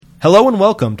Hello and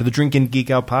welcome to the Drink and Geek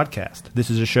Out podcast. This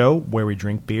is a show where we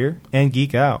drink beer and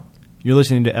geek out. You're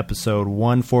listening to episode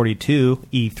 142,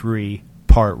 E3,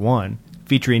 Part 1,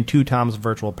 featuring Two Tom's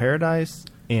Virtual Paradise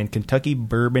and Kentucky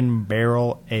Bourbon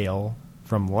Barrel Ale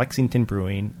from Lexington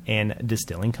Brewing and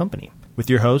Distilling Company. With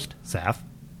your host, Saf.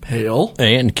 Pale.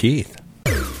 And Keith.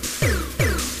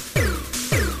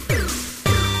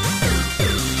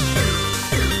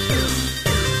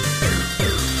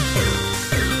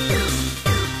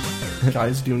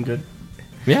 Guys, doing good.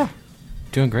 Yeah.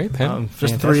 Doing great, Pam.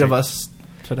 Just three of us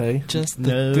today. Just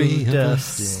No three of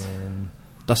Dustin.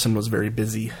 Dustin was very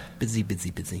busy. Busy.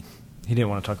 He didn't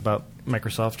want to talk about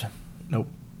Microsoft. Nope.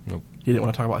 He didn't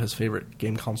want to talk about his favorite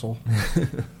game console.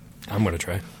 I'm going to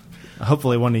try.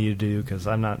 Hopefully one of you do, because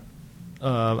I'm not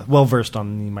well-versed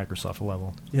on the Microsoft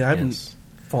level. Yeah, I've been Yes.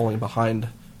 falling behind,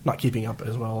 not keeping up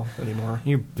as well anymore.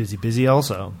 You're busy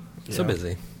also. So Yeah.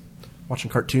 busy. Watching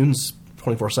cartoons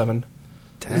 24/7.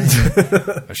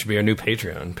 That should be our new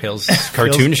Patreon. Pale's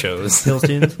cartoon shows. Hills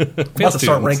Tunes, I'm about Pale's to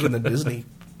start tunes. ranking the Disney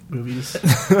movies.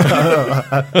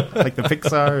 like the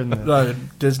Pixar and the...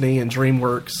 Disney and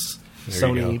DreamWorks, There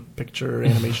you Sony go. Picture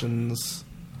Animations,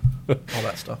 all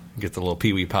that stuff. Get the little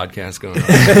Pee Wee podcast going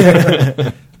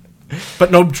on. But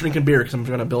no drinking beer because I'm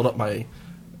going to build up my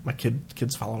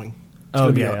kids following. It's Oh,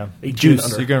 gonna be yeah. 18 Juice.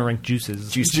 and under. You're going to rank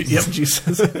juices. Yep,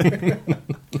 juices.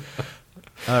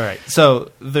 All right.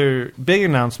 So their big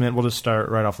announcement, we'll just start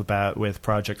right off the bat with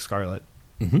Project Scarlet,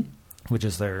 which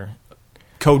is their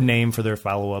code name for their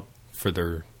follow-up. For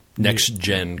their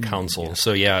next-gen console. Yeah.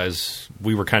 So, yeah, as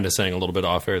we were kind of saying a little bit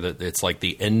off air, that it's like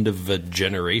the end of a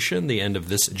generation, the end of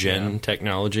this gen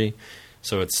technology.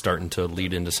 So it's starting to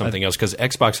lead into something else. Because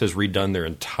Xbox has redone their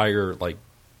entire,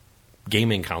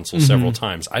 gaming console several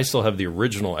times. I still have the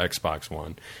original Xbox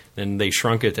One. Then they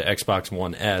shrunk it to Xbox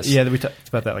One S. Yeah, we talked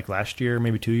about that last year,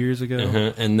 maybe 2 years ago.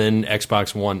 And then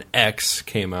Xbox One X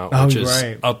came out, Oh, which is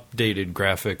right. updated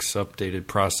graphics, updated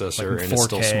processor, Like and it's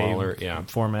still 4K smaller. Yeah.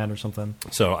 format or something.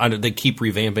 So they keep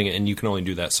revamping it, and you can only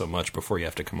do that so much before you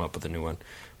have to come up with a new one,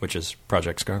 which is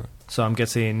Project Scarlet. So I'm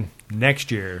guessing next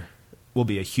year will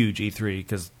be a huge E3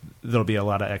 because there'll be a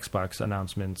lot of Xbox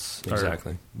announcements. Or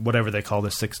Exactly. whatever they call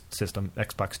the sixth system,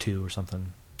 Xbox 2 or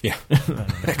something. Yeah.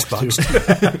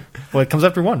 Xbox. Well, it comes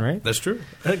after one, right? That's true.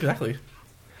 Exactly.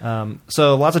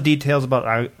 So lots of details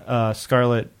about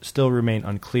Scarlet still remain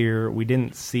unclear. We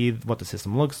didn't see what the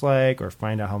system looks like or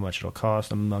find out how much it'll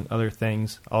cost, among other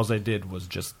things. All I did was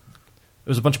it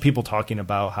was a bunch of people talking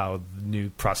about how the new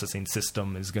processing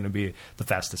system is going to be the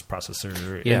fastest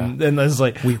processor. Yeah. And I was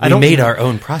like, We I don't made our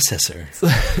own processor.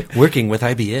 Working with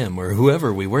IBM or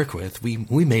whoever we work with, we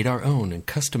made our own and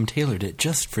custom tailored it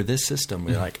just for this system.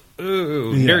 We're like,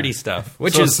 ooh, nerdy stuff.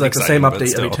 Which So is it's like the exciting, same but update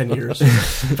still. every 10 years.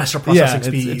 Faster Yeah,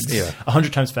 processing it's speeds.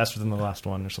 100 times faster than the last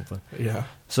one or something. Yeah.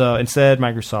 So instead,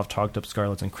 Microsoft talked up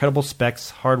Scarlet's incredible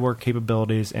specs, hardware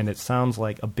capabilities, and it sounds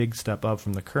like a big step up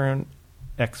from the current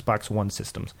Xbox One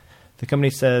systems. The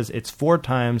company says it's 4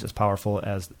 times as powerful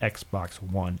as the Xbox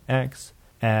One X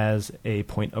as a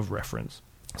point of reference.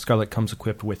 Scarlet comes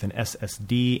equipped with an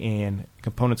SSD and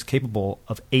components capable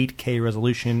of 8K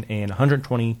resolution and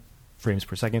 120 frames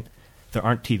per second. There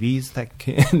aren't TVs that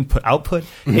can output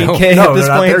 8K No, at this they're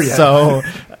not point, there yet. so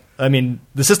I mean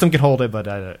the system can hold it,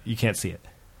 but you can't see it.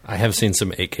 I have seen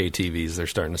some 8K TVs they're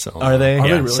starting to sell. Are they? Yeah, Are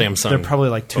they really? Samsung. They're probably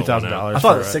like put one out. $2,000. I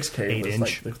thought for the 6K was 8-inch.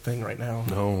 like the thing right now.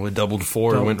 No, it doubled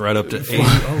 4 and went right up to 8.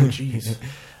 Oh, jeez.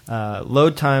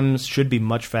 Load times should be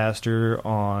much faster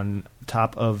on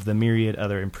top of the myriad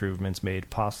other improvements made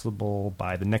possible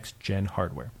by the next-gen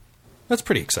hardware. That's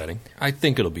pretty exciting. I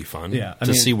think it'll be fun Yeah, I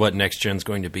to mean- see what next gen's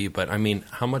going to be. But I mean,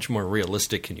 how much more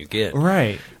realistic can you get?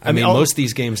 Right. I mean, most of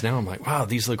these games now, I'm like, wow,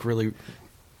 these look really,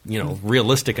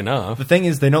 realistic enough. The thing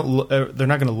is, they're not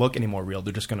going to look any more real.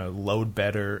 They're just going to load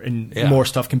better, and Yeah. more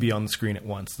stuff can be on the screen at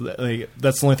once. That's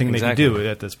the only thing Exactly. they can do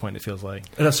at this point, it feels like.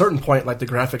 At a certain point, the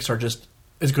graphics are just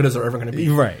as good as they're ever going to be.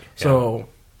 Right. So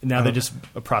Now they just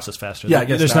process faster. Yeah, I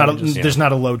guess there's now not they just- there's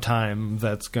not a load time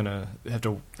that's gonna have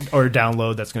to, or a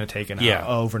download that's gonna take an Yeah.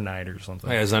 hour, overnight or something.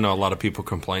 As I know, a lot of people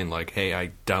complain, like, hey, I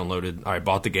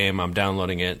bought the game, I'm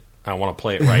downloading it, I want to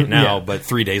play it right now, Yeah. but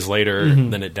 3 days later,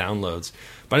 then it downloads.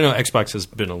 But I know Xbox has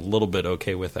been a little bit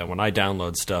okay with that. When I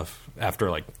download stuff, after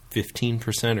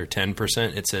 15% or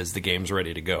 10%, it says the game's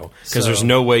ready to go. Because So- there's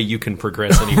no way you can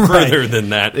progress any further than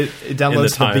that. It in downloads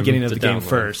the time beginning of to the game download.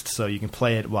 first, so you can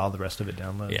play it while the rest of it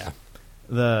downloads. Yeah.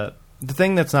 The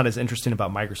thing that's not as interesting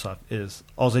about Microsoft is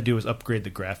all they do is upgrade the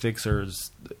graphics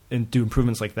and do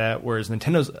improvements like that, whereas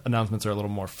Nintendo's announcements are a little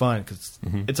more fun because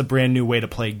it's a brand new way to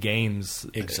play games,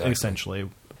 Exactly. essentially.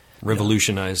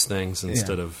 revolutionize things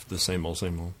instead of the same old,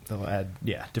 same old. They'll add,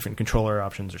 different controller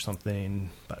options or something.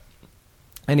 But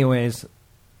anyways,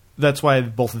 that's why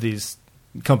both of these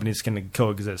companies can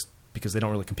coexist, because they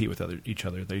don't really compete with each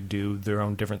other. They do their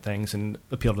own different things and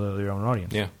appeal to their own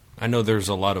audience. Yeah. I know there's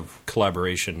a lot of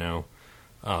collaboration now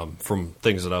from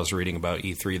things that I was reading about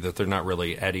E3 that they're not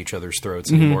really at each other's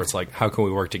throats anymore. It's like, how can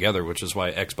we work together? Which is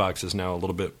why Xbox is now a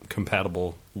little bit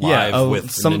compatible live with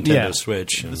Nintendo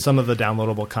Switch. And some of the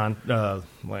downloadable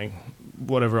like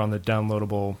whatever on the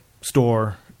downloadable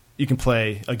store, you can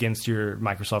play against your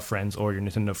Microsoft friends or your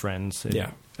Nintendo friends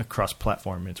across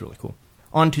platform. It's really cool.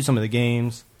 On to some of the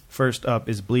games. First up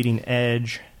is Bleeding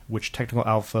Edge, which technical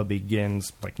alpha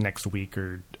begins like next week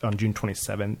or on June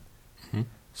 27th. Mm-hmm.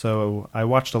 So I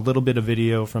watched a little bit of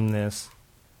video from this.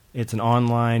 It's an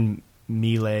online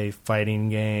melee fighting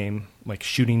game, like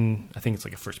shooting. I think it's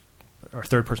like a first or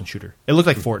third person shooter. It looked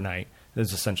like Fortnite.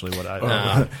 That's essentially what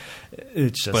I.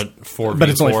 It's just, but 4v4, but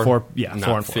it's only four. Not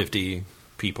 4 and 4. 50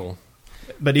 people.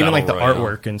 But even like the Royale.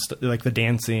 artwork and like the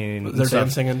dancing, Was there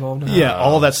dancing involved? Yeah,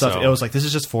 all that stuff. So- It was like, this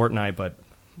is just Fortnite, but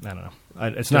I don't know.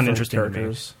 It's not Different interesting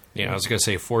characters. to me. Yeah, I was going to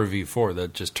say 4v4.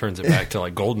 That just turns it back to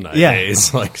like GoldenEye Yeah.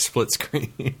 days, like split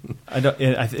screen. I don't.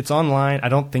 It's online. I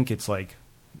don't think it's like.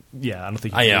 Yeah, I don't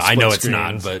think. You can do I know split it's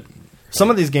not, screens. but Some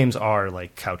of these games are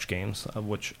like couch games,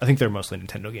 which I think they're mostly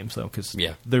Nintendo games, though, because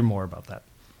they're more about that.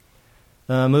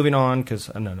 Moving on,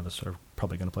 because none of us are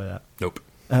probably going to play that. nope.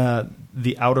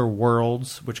 The Outer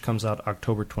Worlds, which comes out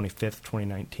October 25th,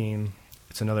 2019.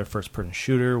 It's another first-person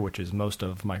shooter, which is most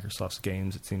of Microsoft's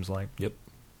games, it seems like. Yep.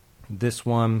 This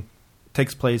one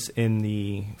takes place in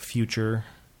the future.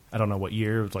 I don't know what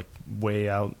year. It was like way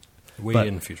out. Way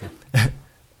in the future.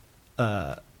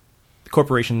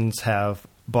 Corporations have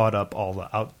bought up all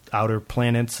the outer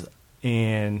planets,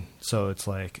 and so it's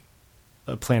like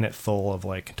a planet full of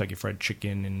like Kentucky Fried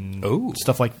Chicken and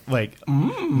stuff like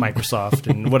Microsoft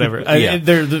and whatever.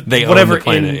 They whatever own the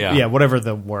planet, whatever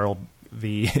the world,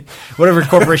 whatever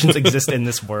corporations exist in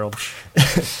this world.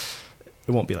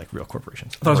 It won't be like real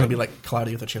corporations. I thought it was going to be like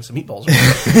Cloudy with a Chance of Meatballs.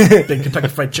 Or big Kentucky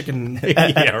Fried Chicken.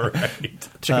 Yeah, right.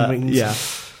 Chicken wings. Yeah.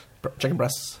 Chicken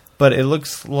breasts. But it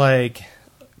looks like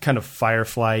kind of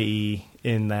Firefly-y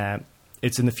in that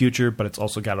it's in the future, but it's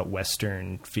also got a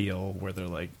Western feel where they're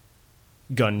like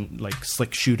like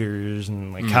slick shooters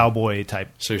and like cowboy type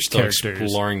So you're still characters.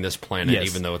 exploring this planet, Yes.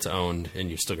 even though it's owned, and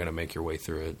you're still going to make your way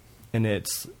through it. And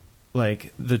it's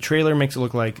like the trailer makes it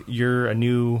look like you're a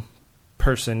new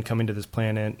person coming to this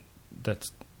planet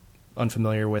that's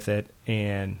unfamiliar with it,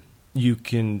 and you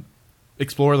can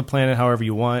explore the planet however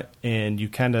you want, and you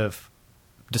kind of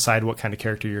decide what kind of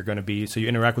character you're going to be. So you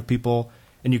interact with people,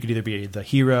 and you could either be the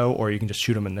hero, or you can just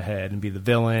shoot them in the head and be the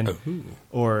villain,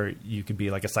 or you could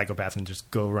be like a psychopath and just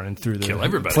go running through the Kill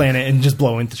everybody. planet and just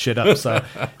blowing the shit up. So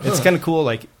it's kind of cool.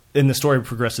 Like, and the story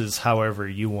progresses however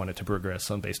you want it to progress,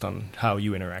 based on how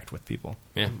you interact with people.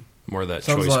 Yeah, more of that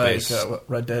Sounds choice like based.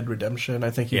 Red Dead Redemption. I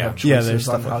think you Yeah. have Yeah, choices there's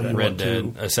on stuff how like you that. Red want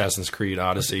Dead, to. Assassin's Creed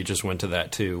Odyssey just went to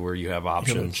that too, where you have You have a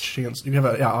options, chance. You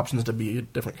have options to be a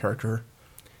different character.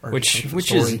 Or which different which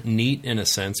story. is neat in a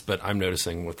sense. But I'm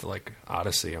noticing with like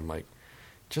Odyssey, I'm like,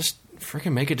 just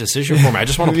freaking make a decision for me. I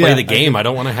just want to play Yeah, the game. I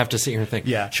don't want to have to sit here and think,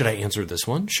 Yeah. should I answer this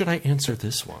one? Should I answer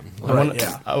this one? I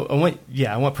want,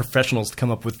 yeah. I want professionals to come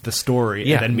up with the story,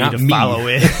 Yeah, and then not me to me. follow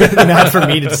it, not for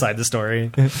me to decide the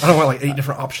story. I don't want like 8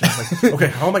 different options. Like, okay,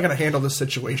 how am I going to handle this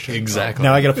situation? Exactly.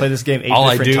 Now I got to play this game 8 all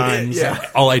I different do, times. Yeah.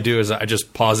 all I do is I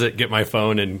just pause it, get my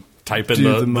phone, and type in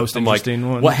Do the most I'm like, interesting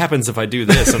one. what happens if I do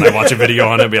this? And I watch a video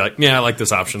on it and be like, yeah, I like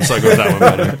this option, so I go with that one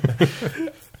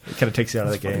better. It kind of takes you out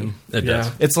of the game. It Yeah.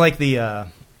 does. It's like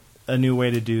a new way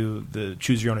to do the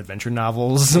choose your own adventure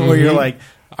novels, where you're like,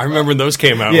 I remember when those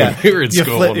came out when we were in you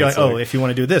school. flip, and you're it's like, if you want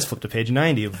to do this, flip to page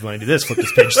 90. If you want to do this, flip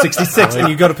to page 66. And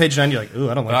you go to page 90, you're like, ooh,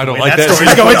 I don't like, I the don't way like that that.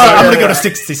 story's going. So I'm going to go to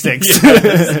 66.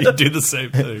 you do the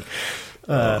same thing.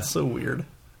 So weird.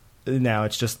 Now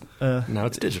it's just Now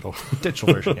it's digital.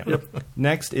 digital version. Yeah.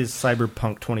 Next is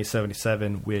Cyberpunk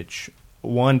 2077, which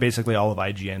won basically all of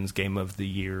IGN's Game of the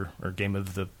Year or Game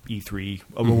of the E3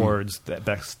 awards. The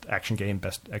best action game,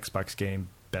 best Xbox game,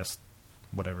 best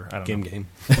whatever. I don't know. Game.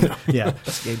 Yeah.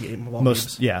 Game of all Most.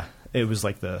 games. Yeah. It was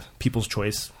like the people's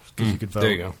choice because you could vote.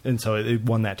 there you go. And so it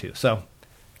won that too. So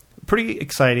pretty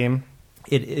exciting.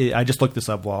 I just looked this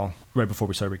up right before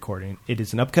we started recording. It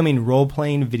is an upcoming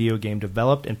role-playing video game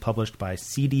developed and published by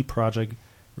CD Projekt,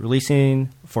 releasing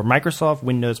for Microsoft,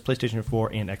 Windows, PlayStation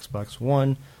 4, and Xbox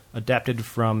One, adapted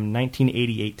from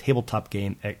 1988 tabletop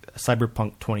game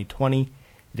Cyberpunk 2020.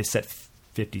 It is set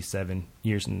 57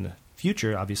 years in the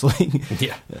future, obviously.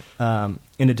 Yeah.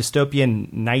 In a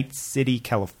dystopian Night City,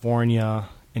 California.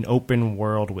 an open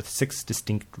world with 6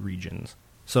 distinct regions.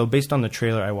 So based on the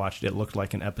trailer I watched, it looked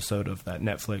like an episode of that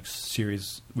Netflix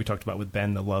series we talked about with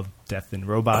Ben, The Love, Death, and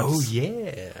Robots. Oh,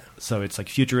 yeah. So it's like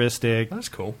futuristic. That's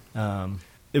cool.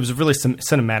 It was a really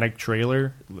cinematic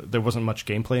trailer. There wasn't much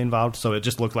gameplay involved, so it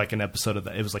just looked like an episode of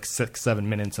that. It was like 6-7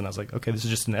 minutes, and I was like, okay, this is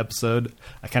just an episode.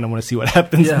 I kind of want to see what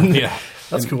happens. Yeah, Yeah.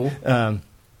 that's cool.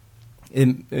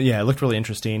 It looked really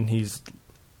interesting. He's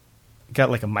got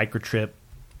like a microchip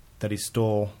that he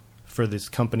stole for this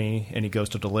company, and he goes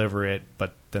to deliver it,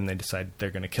 but then they decide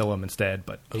they're going to kill him instead.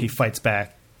 But he fights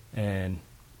back, and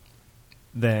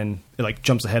then it like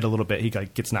jumps ahead a little bit. He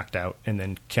like gets knocked out, and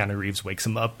then Keanu Reeves wakes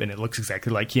him up, and it looks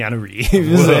exactly like Keanu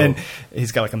Reeves. And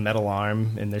he's got like a metal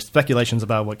arm, and there's speculations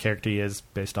about what character he is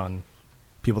based on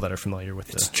people that are familiar with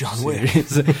It's the John Wick.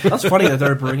 series. That's funny that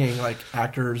they're bringing like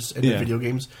actors into Yeah. video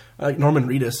games. Like Norman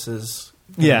Reedus is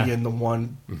gonna Yeah. be in the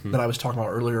one that I was talking about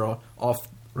earlier off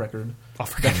record.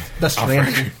 Off record. That's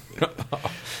Stranding.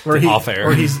 Off air.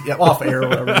 Or he's off air or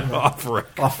whatever. Off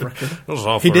record. Off record. That was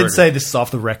off He record. did say this is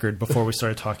off the record before we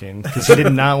started talking because he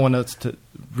did not want us to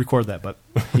record that, but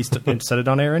he said it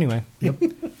on air anyway. Yep.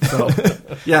 So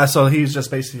yeah, so he's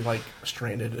just basically like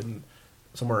stranded in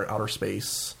somewhere in outer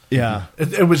space. Yeah.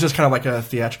 It was just kind of like a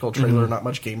theatrical trailer, not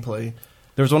much gameplay.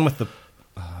 There was one with the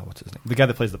what's his name? The guy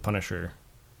that plays the Punisher.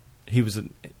 He was in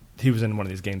one of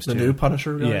these games The too. new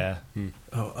Punisher guy? Yeah.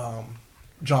 Oh,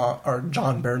 John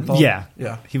Barenthal? Yeah.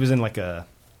 Yeah. He was in like one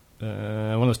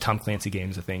of those Tom Clancy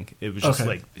games, I think. It was just Okay.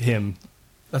 like him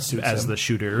That suits as him. the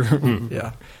shooter. Yeah.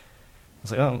 I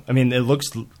was like, oh, I mean, it looks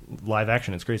live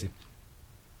action. It's crazy.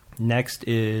 Next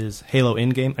is Halo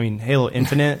Halo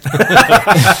Infinite.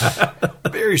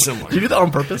 Very similar. Did you do that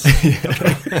on purpose?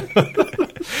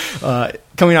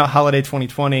 Coming out holiday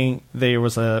 2020, there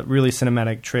was a really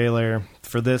cinematic trailer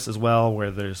for this as well, where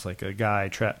there's like a guy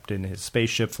trapped in his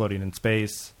spaceship floating in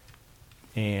space,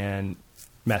 and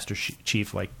Master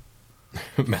Chief, like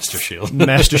Master Shield.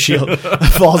 Master Shield,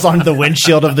 falls onto the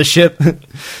windshield of the ship,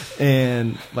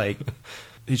 and like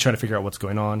he's trying to figure out what's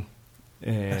going on,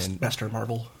 and Master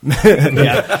Marvel.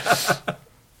 yeah,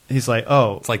 he's like,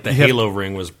 oh, It's like the you have- Halo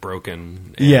ring was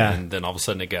broken. And, Yeah. And then all of a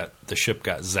sudden the ship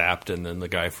got zapped, and then the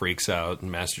guy freaks out, and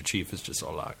Master Chief is just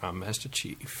all like, I'm Master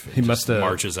Chief. And He just must have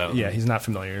marches out. Yeah, he's not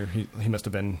familiar. He must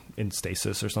have been in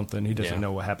stasis or something. He doesn't Yeah.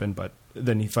 know what happened, but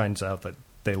then he finds out that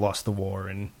they lost the war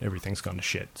and everything's gone to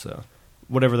shit. So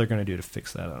whatever they're going to do to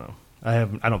fix that, I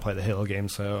don't know. I don't play the Halo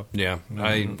games, so Yeah,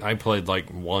 I played like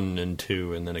 1 and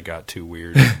 2, and then it got too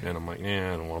weird, and I'm like,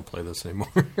 I don't want to play this anymore.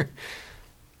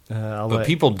 I'll But let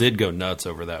people did go nuts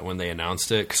over that when they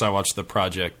announced it, because I watched the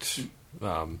Project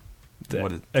the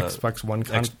the Xbox One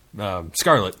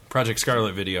Project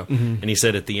Scarlet video, Mm-hmm. and he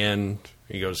said at the end,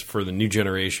 he goes, for the new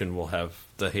generation, we'll have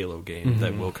the Halo game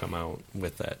that Mm-hmm. will come out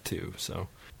with that too. So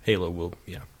Halo will,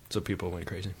 so people went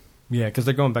crazy. Yeah, because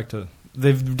they're going back to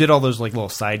they did all those like little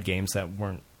side games that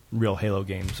weren't real Halo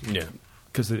games. Yeah,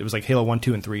 Because it was like Halo 1,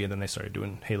 2, and 3, and then they started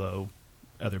doing Halo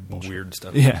other bullshit. weird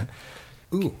stuff. Yeah.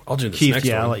 Ooh, I'll do this Keith, next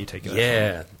yeah, one. I'll let you take it.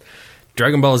 Yeah.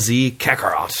 Dragon Ball Z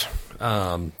Kakarot,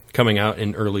 coming out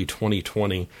in early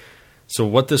 2020. So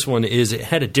what this one is, it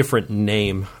had a different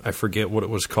name. I forget what it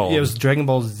was called. Yeah, it was Dragon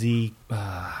Ball Z.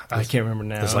 I can't remember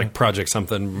now. It's like Project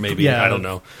something, maybe. Yeah, I don't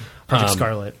know. Project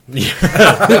Scarlet.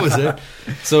 That was it.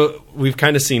 So we've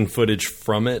kind of seen footage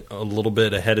from it a little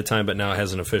bit ahead of time, but now it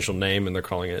has an official name, and they're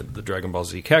calling it the Dragon Ball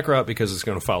Z Kakarot because it's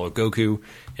going to follow Goku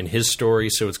and his story.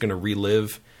 So it's going to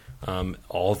relive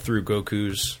all through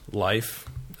Goku's life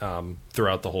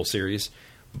throughout the whole series.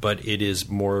 But it is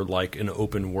more like an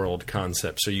open world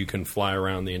concept, so you can fly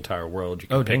around the entire world. You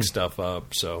can pick dang. stuff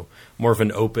up. So more of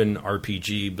an open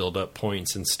RPG, build up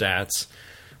points and stats.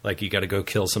 Like you got to go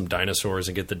kill some dinosaurs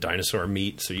and get the dinosaur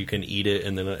meat so you can eat it,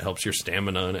 and then it helps your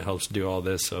stamina and it helps do all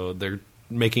this. So they're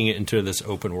making it into this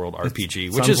open world RPG,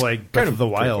 which sounds is like kind Breath of the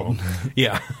pretty Wild. Cool.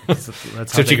 Yeah, That's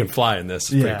except you can fly in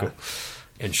this. It's Yeah. pretty cool.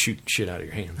 And shoot shit out of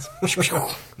your hands.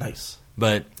 Nice.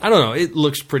 But I don't know. It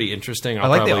looks pretty interesting. I I'll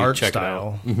like the probably art check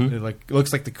style. It out. It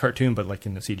looks like the cartoon, but like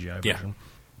in the CGI Yeah. version.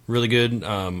 Really good.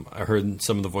 I heard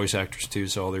some of the voice actors too,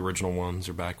 so all the original ones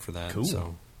are back for that. Cool.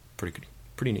 So pretty good.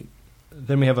 Pretty neat.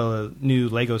 Then we have a new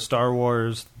Lego Star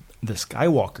Wars, The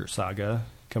Skywalker Saga,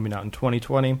 coming out in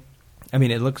 2020. I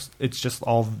mean, it's just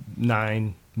all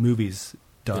 9 movies In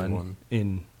done one.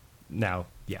 in now,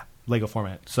 Lego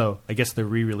format. So I guess they're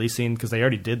re-releasing because they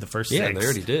already did the first 6. Yeah, they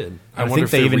already did. I wonder think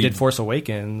if they they're even did Force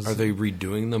Awakens. Are they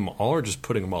redoing them all or just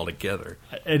putting them all together?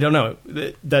 I don't know.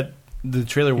 That the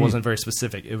trailer wasn't very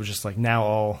specific. It was just like now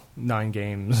all 9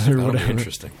 games or That'll be whatever.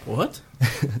 interesting. What?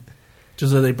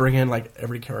 Just that they bring in like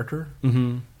every character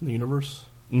in the universe.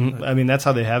 I mean, that's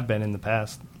how they have been in the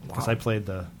past. Because Wow. I played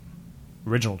the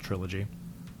original trilogy.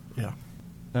 Yeah.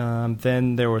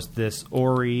 Then there was this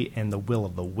Ori and the Will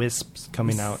of the Wisps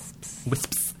coming out.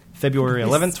 Wisps. February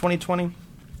 11th, 2020.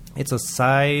 It's a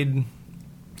side...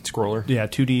 Scroller.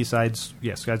 2D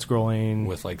side-scrolling.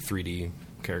 With like 3D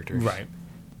characters. Right.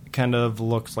 Kind of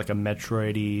looks like a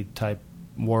Metroid-y type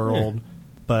world,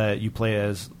 but you play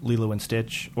as Lilo and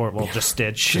Stitch, or just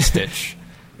Stitch. Stitch.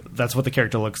 That's what the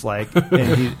character looks like.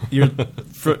 And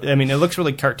it looks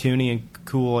really cartoony and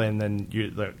cool, and then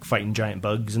you're like fighting giant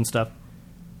bugs and stuff.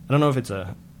 I don't know if it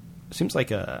seems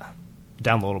like a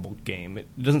downloadable game. It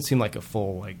doesn't seem like a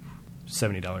full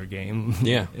 $70 game.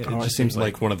 Yeah. It just seems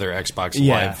like one of their Xbox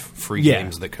Yeah. Live free Yeah.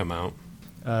 games that come out.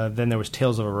 Then there was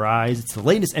Tales of Arise. It's the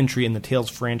latest entry in the Tales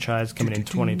franchise coming in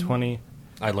 2020.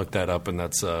 I looked that up, and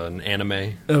that's an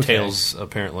anime. Okay. Tales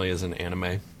apparently is an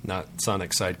anime, not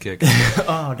Sonic Sidekick.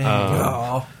 Oh,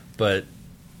 dang. But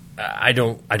I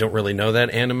don't really know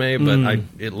that anime. But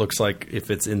it looks like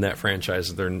if it's in that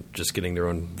franchise, they're just getting their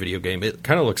own video game. It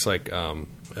kind of looks like Final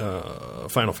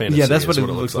Fantasy. Yeah, that's is what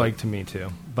it looks like to me too.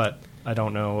 But I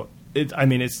don't know.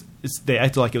 They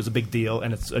acted like it was a big deal,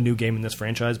 and it's a new game in this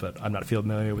franchise. But I'm not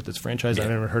familiar with this franchise. Yeah.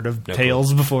 I've never heard of No Tales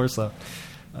clue. before, so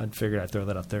I figured I'd throw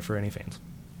that out there for any fans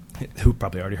who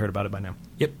probably already heard about it by now.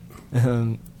 Yep.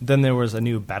 Then there was a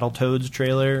new Battletoads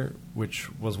trailer, which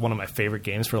was one of my favorite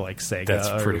games for Sega. That's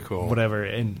or pretty cool. Whatever,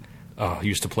 and Oh, I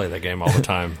used to play that game all the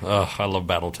time. I love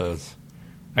Battletoads.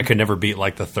 I could never beat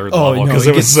the third oh level no, because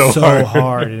it it was gets so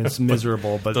hard and it's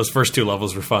miserable. But Those first 2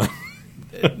 levels were fun.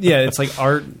 yeah, it's like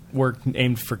artwork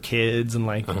aimed for kids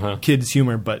and kids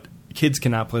humor, but kids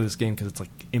cannot play this game because it's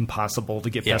impossible to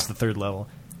get past the third level,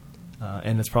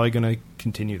 and it's probably going to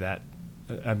continue that.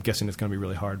 I'm guessing it's going to be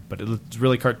really hard, but it's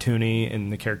really cartoony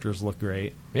and the characters look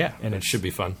great. Yeah, and it should be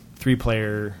fun.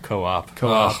 3-player Co-op.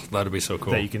 Co-op. That'd be so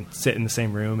cool. that you can sit in the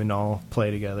same room and all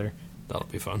play together. That'll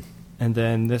be fun. And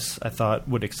then this I thought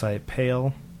would excite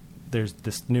Pale. There's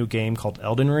this new game called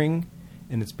Elden Ring,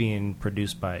 and it's being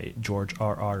produced by George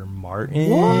R.R. Martin.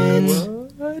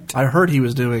 What? I heard he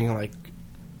was doing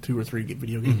 2 or 3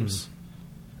 video games.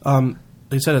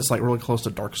 They said it's really close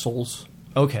to Dark Souls.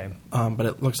 Okay. But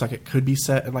it looks like it could be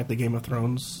set in the Game of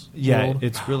Thrones Yeah, world.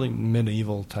 it's really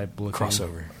medieval type looking.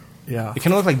 Crossover. Yeah. It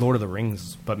kind of looked like Lord of the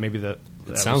Rings, but maybe that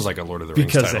Sounds was like a Lord of the Rings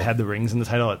because title. it had the rings in the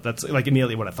title. That's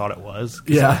immediately what I thought it was.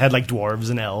 'Cause Yeah. it had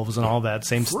dwarves and elves and all that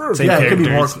same Yeah,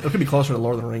 characters. it could be closer to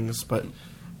Lord of the Rings, but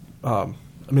that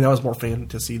was more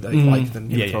fantasy that you like than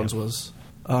Game Yeah, of Thrones yeah. was.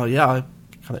 I'm kind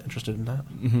of interested in that.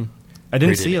 I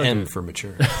didn't Rated see M for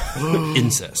mature.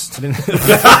 Incest. I didn't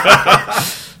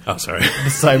Oh, sorry.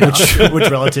 decide which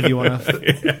relative you want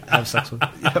to have sex with.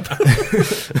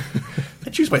 I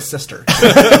choose my sister.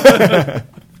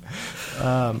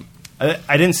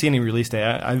 I didn't see any release date.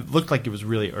 I looked like it was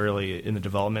really early in the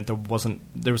development. There was a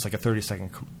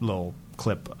 30-second little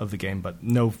clip of the game, but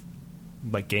no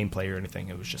gameplay or anything.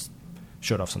 It was just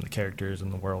showed off some of the characters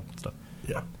and the world and stuff.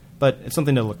 Yeah. But it's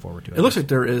something to look forward to. It looks like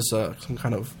there is some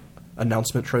kind of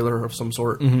announcement trailer of some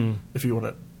sort. Mm-hmm. If you want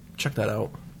to check that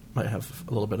out, might have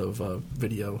a little bit of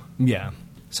video. Yeah.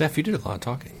 Seth, you did a lot of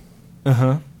talking.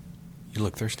 Uh-huh. You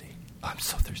look thirsty. I'm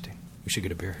so thirsty. We should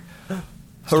get a beer.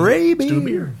 Hooray, Let's do a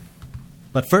beer.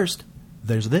 But first,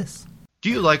 there's this. Do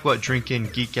you like what Drink In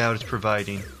Geek Out is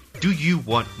providing? Do you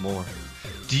want more?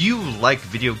 Do you like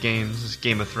video games,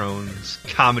 Game of Thrones,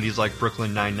 comedies like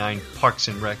Brooklyn Nine-Nine, Parks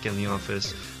and Rec, and The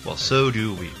Office? Well, so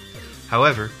do we.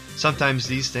 However, sometimes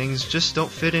these things just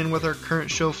don't fit in with our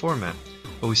current show format,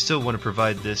 but we still want to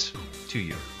provide this to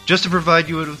you. Just to provide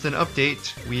you with an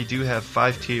update, we do have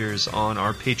 5 tiers on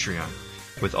our Patreon,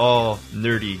 with all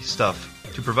nerdy stuff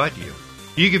to provide to you.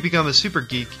 You can become a super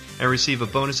geek and receive a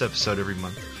bonus episode every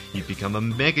month. You become a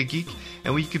mega geek,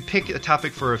 and we can pick a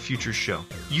topic for a future show.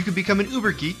 You can become an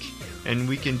uber geek, and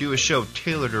we can do a show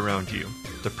tailored around you.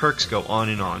 The perks go on,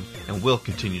 and will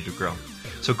continue to grow.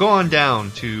 So go on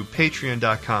down to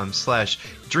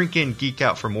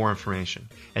patreon.com/drinkingeekout for more information.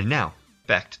 And now,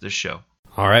 back to the show.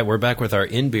 All right, we're back with our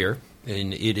in beer,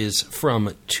 and it is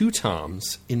from Two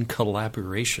Toms in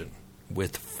collaboration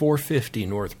with 450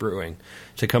 North Brewing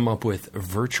to come up with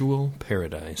Virtual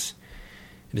Paradise.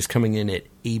 It is coming in at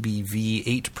ABV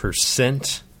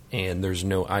 8%, and there's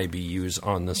no IBUs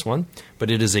on this one, but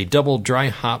it is a double dry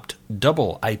hopped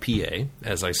double IPA,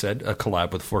 as I said, a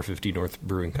collab with 450 North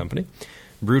Brewing Company,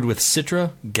 brewed with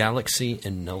Citra, Galaxy,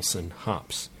 and Nelson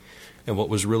hops. And what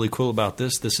was really cool about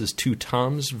this is Two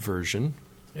Toms version.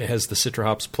 It has the Citra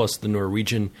hops plus the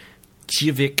Norwegian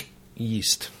Kjevik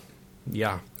yeast.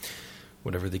 Yeah,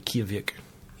 whatever the Kjevik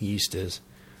yeast is.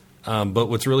 But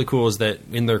what's really cool is that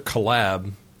in their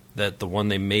collab, that the one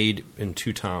they made in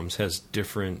Two Toms has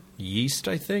different yeast,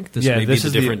 I think. This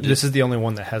is the only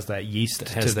one that has that yeast. That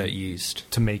has that yeast.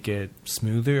 To make it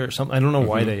smoother or something. I don't know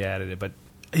why they added it, but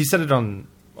he said it on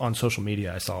social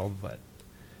media I saw, but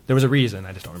there was a reason.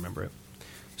 I just don't remember it.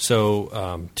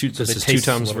 So this is Two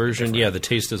Toms version. Yeah, the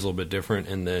taste is a little bit different,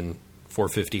 and then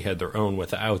 450 had their own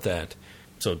without that.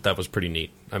 So that was pretty neat.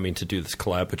 I mean, to do this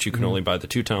collab, but you can only buy the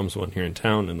Two Toms one here in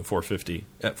town and the 450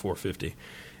 at 450.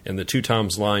 And the Two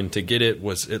Toms line to get it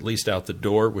was at least out the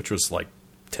door, which was like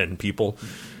 10 people.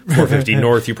 450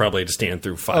 North, you probably had to stand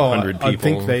through 500 people. I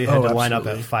think they had to line up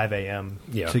at 5 a.m.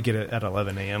 Yeah. to get it at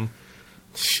 11 a.m.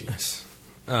 Jeez.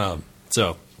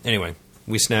 So, anyway,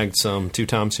 we snagged some Two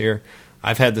Toms here.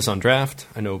 I've had this on draft.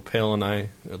 I know Pale and I,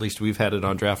 at least we've had it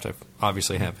on draft. I've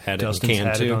obviously have had Dustin's it in can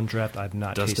had too. it on draft. I've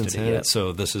not Dustin's tasted had it yet.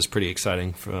 So this is pretty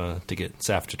exciting to get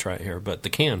Saf to try it here. But the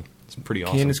can, it's pretty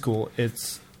awesome. Can is cool.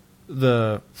 It's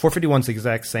the 451's the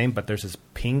exact same, but there's this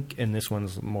pink, and this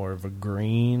one's more of a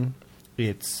green.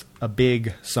 It's a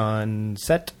big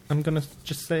sunset, I'm going to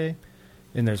just say.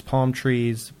 And there's palm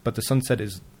trees, but the sunset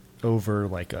is over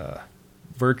like a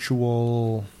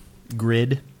virtual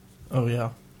grid. Oh, yeah.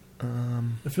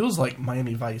 It feels like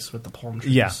Miami Vice with the palm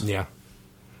trees. Yeah. Yeah.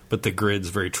 But the grid's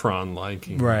very Tron-like.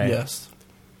 Right. Yes.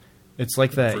 It's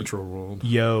like that Virtual world.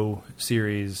 Yo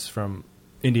series from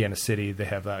Indiana City. They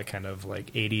have that kind of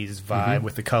like 80s vibe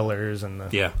with the colors and the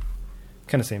Yeah.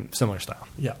 kind of similar style.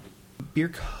 Yeah.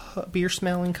 Beer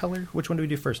smell and color? Which one do we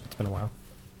do first? It's been a while.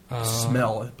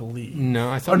 Smell, I believe.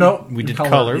 No, I thought Oh, no. we did Color.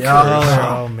 color Yeah. first.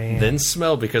 Oh, man. Then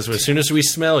smell, because as soon as we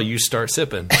smell, you start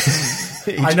sipping.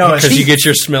 I know. Because you get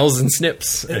your smells and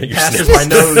snips. It Your passes snips my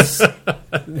nose.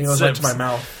 It goes right to Sips. my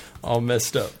mouth. all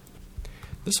messed up.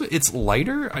 This one, it's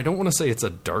lighter. I don't want to say it's a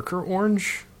darker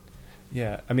orange.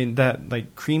 Yeah, I mean, that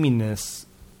like creaminess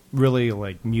really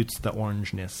like mutes the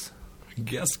orangeness.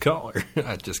 Guess color.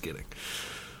 Just kidding.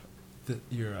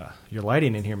 Your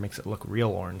lighting in here makes it look real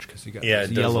orange because you got Yeah,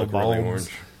 these it does yellow look bulbs. really orange.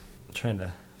 I'm trying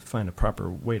to find a proper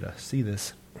way to see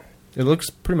this. It looks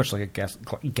pretty much like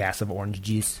a gas of orange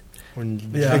juice.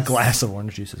 Yeah. A glass of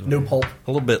orange juice is what No it is. pulp.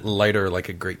 A little bit lighter, like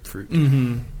a grapefruit.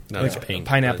 Mm-hmm. Not Like as pink.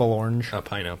 pineapple but- orange. A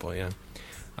pineapple, yeah.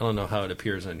 I don't know how it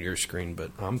appears on your screen, but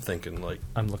I'm thinking like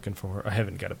I'm looking for. I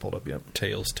haven't got it pulled up yet.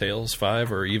 Tails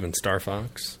 5, or even Star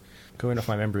Fox. Going off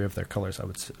my memory of their colors, I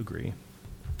would agree.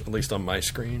 At least on my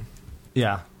screen.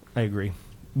 Yeah, I agree.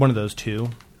 One of those two.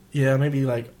 Yeah, maybe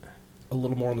like a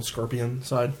little more on the scorpion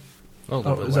side. Oh, a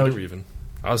little bit is that lighter what- even.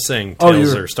 I was saying Oh, Tails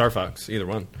you're- or Star Fox, either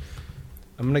one.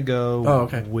 I'm gonna go Oh,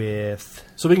 okay. with.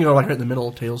 So we can go like right in the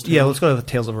middle, tails. Too. Yeah, let's go to the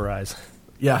Tales of Arise.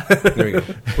 Yeah. There we go.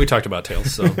 We talked about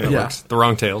Tails, so that Yeah. works. The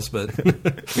wrong Tails, but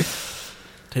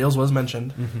Tails was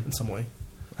mentioned in some way.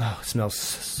 Oh, it smells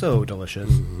so delicious.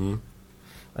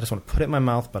 I just want to put it in my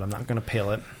mouth, but I'm not going to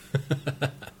peel it.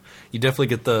 you definitely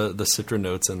get the citra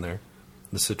notes in there.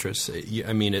 The citrus.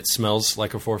 I mean, it smells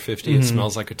like a 450. It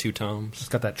smells like a Two Toms. It's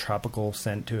got that tropical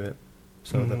scent to it.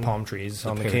 So the palm trees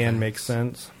on the pear can things. makes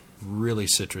sense. Really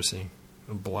citrusy.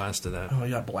 A blast of that. Oh,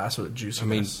 you got blasted with juice. I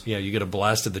mean, yeah, you get a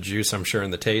blast of the juice, I'm sure,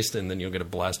 in the taste, and then you'll get a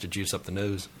blast of juice up the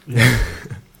nose. yeah.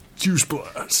 Juice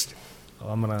blast. Oh,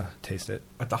 I'm going to taste it.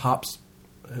 Like the hops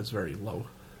is very low.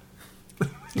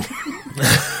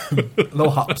 Low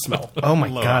hop smell. Oh my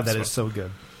Low god, that smell. is so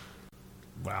good.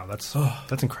 Wow, that's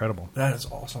incredible. That is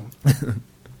awesome.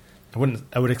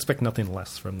 I would expect nothing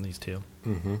less from these two.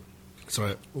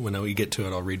 So when we get to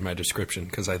it, I'll read my description,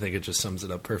 because I think it just sums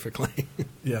it up perfectly.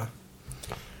 Yeah.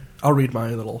 I'll read my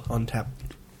little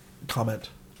untapped comment.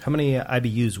 How many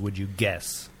IBUs would you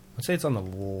guess? I'd say it's on the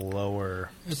lower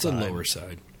It's side. a lower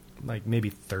side. Like maybe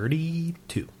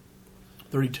 32.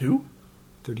 32?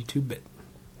 32-bit.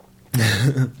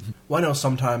 Well, I know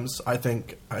sometimes I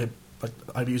think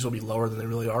IBUs will be lower than they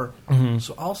really are.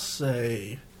 So I'll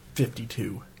say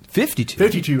 52. 52?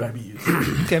 52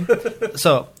 IBUs. Okay.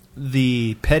 So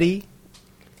the Petty,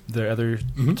 the other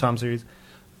Tom series,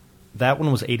 that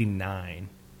one was 89.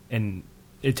 And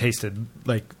it tasted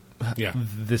like Yeah.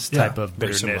 this Yeah. type of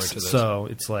Very similar bitterness. to this. So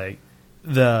it's like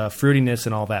the fruitiness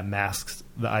and all that masks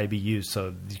the IBUs,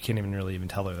 so you can't even really even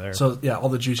tell they're there. So, yeah, all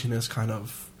the juiciness kind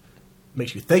of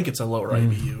makes you think it's a lower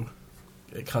IBU.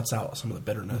 It cuts out some of the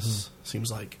bitterness,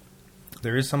 seems like.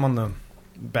 there is some on the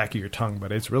back of your tongue,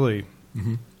 but it's really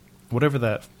whatever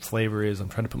that flavor is. I'm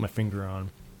trying to put my finger on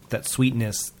that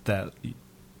sweetness that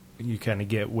you kind of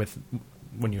get with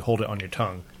when you hold it on your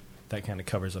tongue. That kind of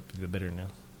covers up the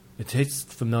bitterness. It tastes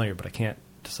familiar, but I can't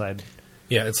decide.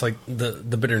 Yeah, it's like the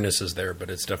bitterness is there, but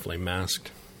it's definitely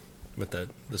masked with the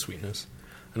sweetness.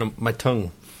 And my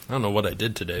tongue, I don't know what I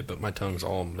did today, but my tongue's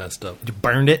all messed up. You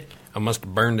burned it. I must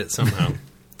have burned it somehow.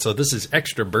 So this is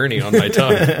extra burny on my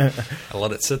tongue. I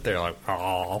let it sit there like,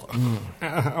 oh.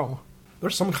 Ow.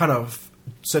 There's some kind of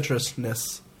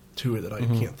citrusness to it that I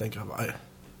can't think of. I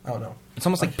don't know. It's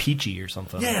almost like peachy or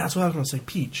something. Yeah, that's what I was going to say.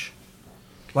 Peach.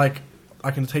 Like,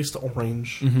 I can taste the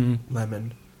orange,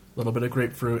 lemon, a little bit of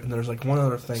grapefruit, and there's like one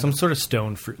other thing. Some sort of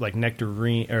stone fruit, like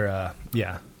nectarine, or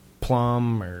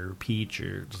plum or peach,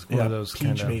 or just one of those peach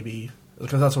kind of maybe,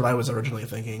 because that's what I was originally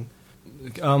thinking.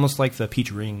 almost like the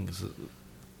peach rings.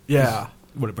 Yeah,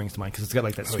 what it brings to mind because it's got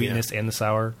like that sweetness and the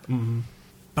sour. Mm-hmm.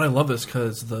 But I love this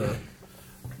because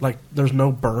there's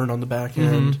no burn on the back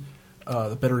end.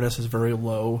 The bitterness is very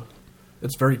low.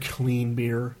 It's very clean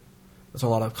beer. There's a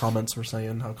lot of comments for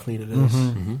saying how clean it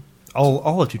is.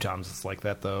 All of Two Toms is like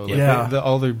that though. Like Yeah.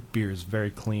 all their beer is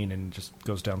very clean and just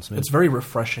goes down smooth. It's very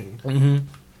refreshing.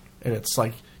 And it's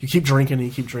like you keep drinking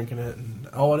it, and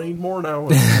I need more now.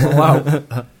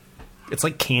 Wow. It's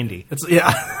like candy. It's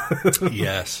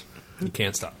Yes. You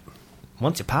can't stop.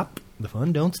 Once you pop, the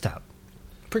fun don't stop.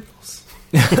 Prickles.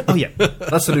 Oh yeah.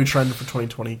 That's the new trend for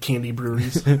 2020, candy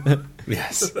breweries.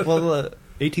 Yes. Well,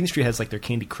 18th Street has like their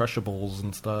candy crushables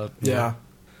and stuff. Yeah.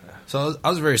 So I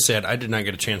was very sad. I did not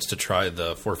get a chance to try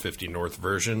the 450 North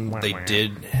version. They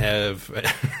did have...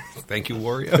 Thank you,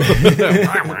 Wario.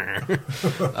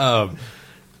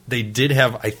 They did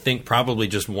have, I think, probably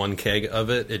just one keg of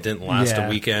it. It didn't last a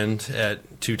weekend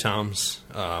at Two Toms.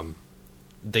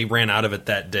 They ran out of it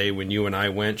that day when you and I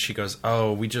went. She goes,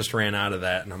 "Oh, we just ran out of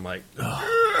that." And I'm like,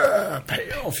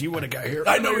 pale, if you would have got here.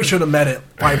 I know we should have met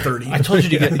at 5:30. I told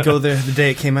you to go there the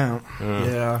day it came out.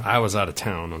 Yeah. I was out of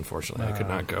town, unfortunately. I could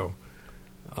not go.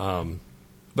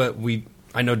 But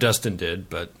I know Dustin did,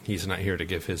 but he's not here to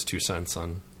give his 2 cents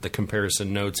on the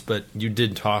comparison notes. But you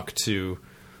did talk to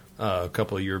a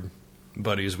couple of your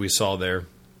buddies we saw there,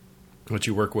 what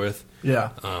you work with. Yeah.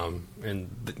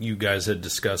 And you guys had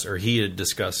discussed, or he had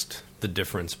discussed the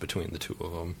difference between the two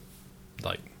of them.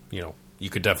 Like, you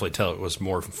could definitely tell it was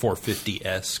more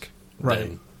 450-esque.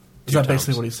 Right. Is that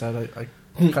basically what he said?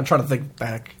 I'm trying to think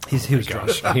back. He was drunk.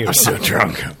 He was so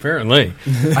drunk, apparently. I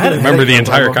had a remember the headache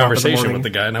when I entire woke up in the conversation morning. with the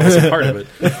guy, and I wasn't part of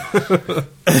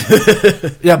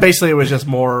it. Yeah, basically it was just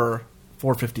more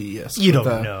 450. Yes. You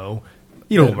don't know.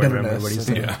 You don't remember bitterness what he and-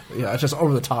 said. Yeah, it's just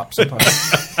over the top sometimes.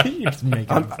 You're just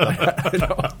making I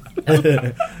know.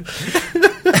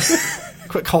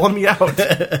 Quit calling me out.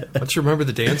 Don't you remember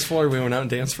the dance floor? We went out and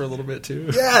danced for a little bit, too.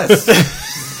 Yes.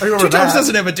 I remember Two Toms that.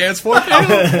 doesn't have a dance floor.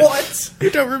 What? You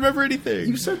don't remember anything.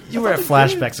 You said You were at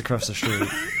Flashbacks across the street.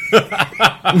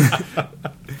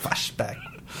 flashback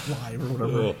live or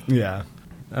whatever. Yeah.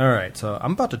 All right. So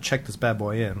I'm about to check this bad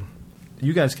boy in.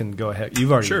 You guys can go ahead.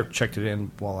 You've already Sure. checked it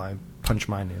in while I punch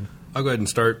mine in. I'll go ahead and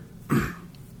start.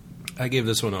 I gave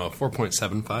this one a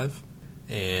 4.75,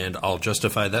 and I'll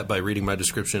justify that by reading my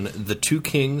description. The two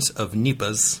kings of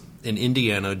Nipas in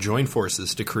Indiana join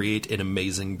forces to create an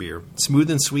amazing beer. Smooth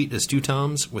and sweet as Two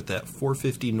Toms with that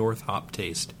 450 North hop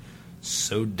taste.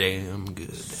 So damn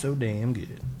good. So damn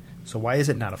good. So why is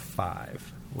it not a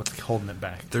 5? What's holding it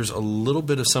back? There's a little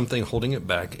bit of something holding it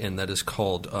back, and that is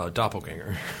called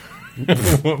doppelganger.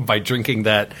 By drinking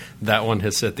that one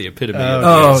has set the epitome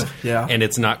of this. Yeah. And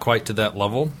it's not quite to that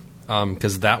level,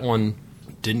 because that one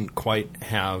didn't quite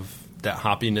have that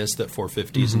hoppiness that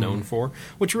 450 is known for,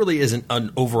 which really isn't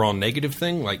an overall negative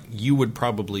thing. Like, you would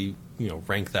probably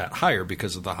rank that higher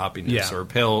because of the hoppiness, Yeah. or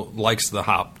Pale likes the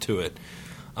hop to it.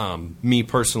 Me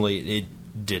personally, it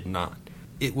did not.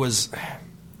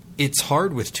 It's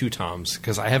hard with Two Toms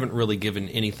because I haven't really given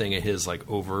anything of his like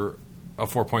over a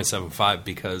 4.75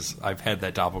 because I've had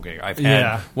that doppelganger. I've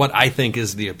had what I think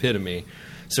is the epitome.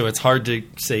 So it's hard to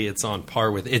say it's on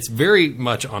par with. It's very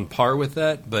much on par with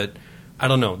that, but I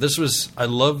don't know. I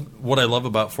love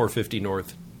about 450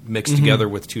 North mixed together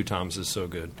with Two Toms is so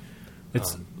good.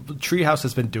 It's Treehouse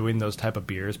has been doing those type of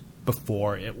beers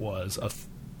before it was a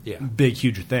big,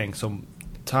 huge thing. So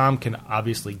Tom can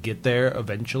obviously get there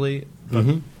eventually, but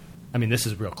I mean, this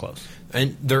is real close.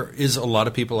 And there is a lot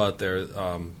of people out there.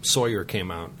 Sawyer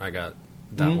came out. I got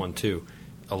that one too.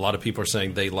 A lot of people are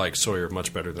saying they like Sawyer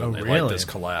much better than they like this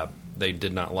collab. They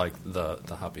did not like the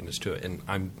hoppiness to it, and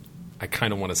I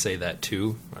kind of want to say that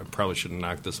too. I probably should have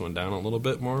knocked this one down a little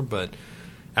bit more, but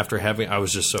after I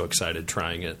was just so excited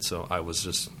trying it, so I was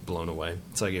just blown away.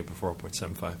 So I gave it a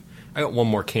 4.75. I got one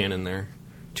more can in there,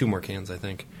 2 more cans, I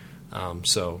think.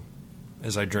 So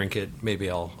as I drink it, maybe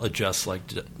I'll adjust like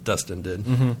Dustin did.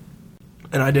 And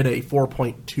I did a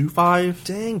 4.25.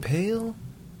 Dang, Pale.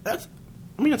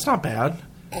 It's not bad,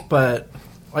 but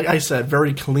like I said,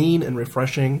 very clean and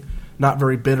refreshing. Not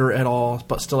very bitter at all,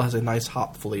 but still has a nice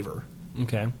hop flavor.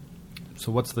 Okay.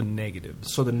 So what's the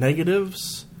negatives? So the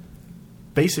negatives,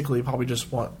 basically probably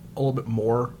just want a little bit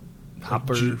more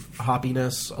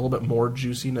hoppiness, a little bit more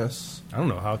juiciness. I don't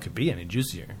know how it could be any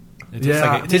juicier. It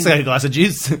Yeah, tastes like a glass of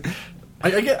juice. I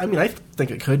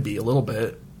think it could be a little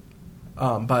bit,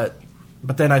 but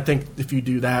then I think if you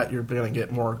do that, you're going to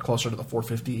get more closer to the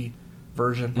 450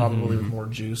 version, probably with more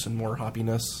juice and more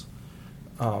hoppiness.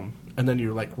 And then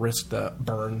you risk the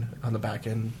burn on the back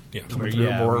end. Yeah. coming through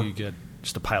yeah, more. you get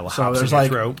just a pile of So hops in there's your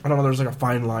throat. I don't know. There's a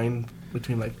fine line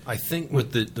between I think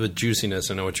with the juiciness,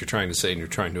 I know what you're trying to say, and you're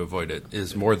trying to avoid it,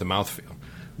 is more the mouthfeel.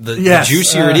 The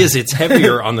juicier it is, it's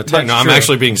heavier on the tongue. No, I'm true.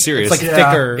 actually being serious. It's like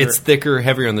thicker. It's thicker,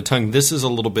 heavier on the tongue. This is a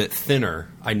little bit thinner.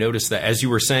 I noticed that. As you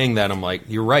were saying that, I'm like,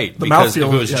 you're right. Because if it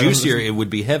mouthfeel, was yeah, juicier, it would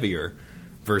be heavier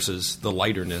versus the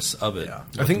lighterness of it. Yeah.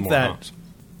 I think more that hops.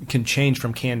 can change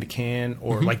from can to can,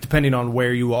 or depending on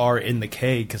where you are in the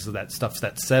keg, because of that stuff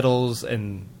that settles,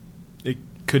 and it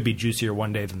could be juicier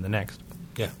one day than the next.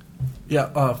 Yeah. Yeah,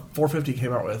 450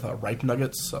 came out with ripe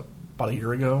nuggets about a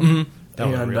year ago. That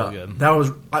was real good.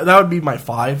 That would be my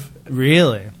 5.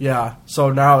 Really, Yeah,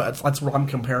 so now that's what I'm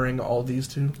comparing all these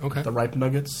to. Okay. The ripe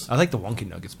nuggets. I like the Wonky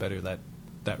Nuggets better. That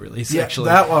release Yeah, actually.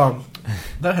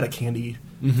 that had a candy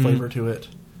flavor to it.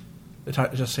 It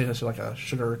just tasted like a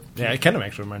sugar. Yeah, it kind of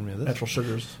actually reminded me of this. Natural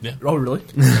sugars. Yeah. Oh, really?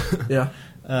 Yeah.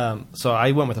 So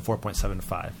I went with a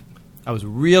 4.75. I was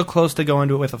real close to going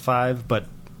to it with a 5, but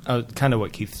kind of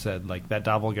what Keith said. Like that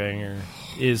Doppelganger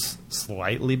is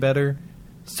slightly better.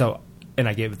 So, and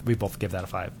we both give that a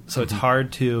 5. So it's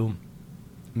hard to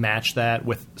match that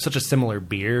with such a similar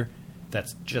beer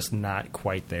that's just not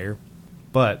quite there.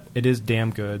 But it is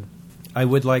damn good. I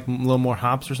would like a little more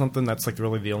hops or something. That's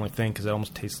really the only thing, because it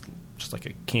almost tastes just like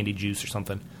a candy juice or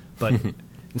something. But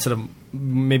instead of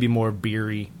maybe more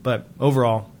beery. But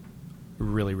overall,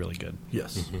 really, really good.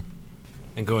 Yes.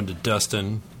 And going to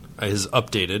Dustin, his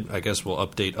updated. I guess we'll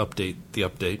update the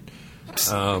update.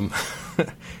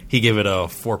 He gave it a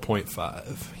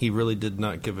 4.5. He really did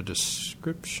not give a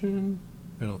description.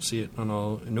 I don't see it on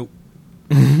all. Nope.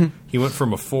 He went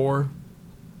from a 4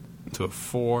 to a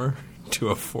 4 to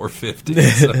a 450.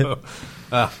 So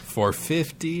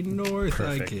 450 north.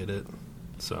 Perfect. I get it.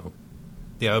 So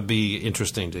yeah, it'd be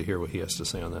interesting to hear what he has to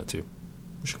say on that too.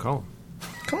 We should call him.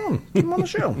 Come on the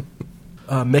show.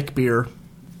 Mick Beer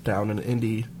down in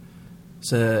Indy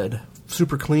said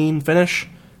super clean finish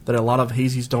that a lot of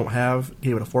hazies don't have.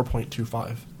 Gave it a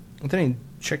 4.25. And then he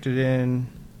checked it in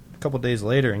a couple days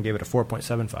later and gave it a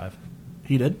 4.75.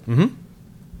 He did? Mm-hmm.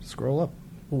 Scroll up.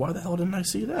 Well, why the hell didn't I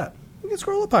see that? You can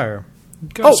scroll up higher.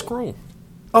 Gotta scroll.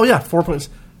 Oh, yeah, 4 points.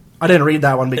 I didn't read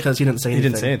that one because he didn't say He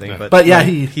anything. didn't say anything, But yeah,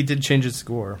 he did change his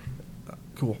score.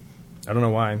 Cool. I don't know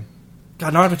why.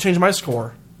 God, now I have to change my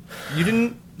score. You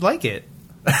didn't like it.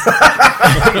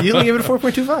 You only gave it a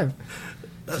 4.25.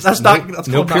 That's not. That's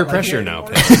No called peer not pressure liking now.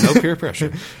 it. Pat. No peer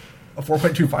pressure. A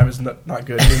 4.25 is not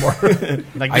good anymore.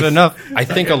 Not good enough. I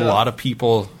think a lot of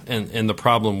people, and the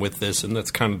problem with this, and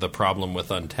that's kind of the problem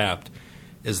with Untapped,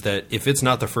 is that if it's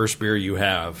not the first beer you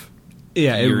have,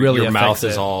 Yeah, it your, really your mouth affects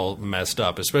is it. all messed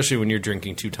up, especially when you're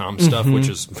drinking Two Tom stuff, which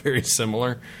is very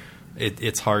similar.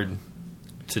 It's hard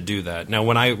to do that. Now,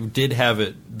 when I did have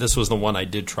it, this was the one I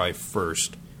did try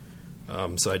first.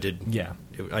 So I did. Yeah.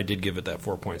 I did give it that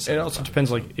 4.7. It also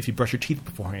depends, like if you brush your teeth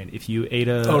beforehand, if you ate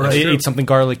right. ate something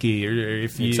garlicky, or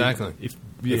if you Exactly.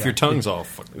 if your tongue's all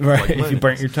right, like if you mine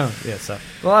burnt is. your tongue, yeah. So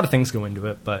a lot of things go into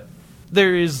it, but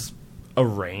there is a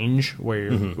range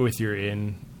where if you're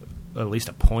in at least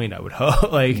a point, I would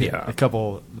hope, like Yeah. a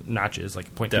couple notches,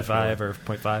 like 0.25 Definitely. or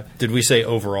 0.5. Did we say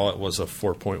overall it was a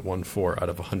 4.14 out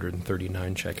of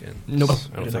 139 check-ins? Nope. I I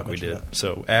don't did think not we mention did. that.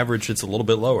 So average, it's a little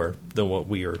bit lower than what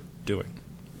we are doing.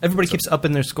 Everybody keeps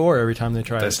upping their score every time they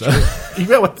try That's it. true.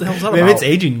 Yeah, what the hell's that Maybe about? it's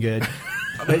aging good.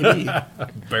 Maybe.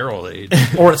 Barrel age.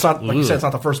 Or it's not, like you said, it's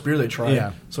not the first beer they try.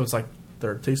 Yeah. So it's like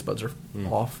their taste buds are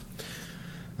off.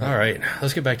 All right,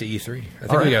 let's get back to E3. I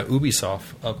think All we right. got Ubisoft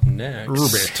up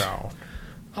next.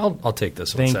 I'll take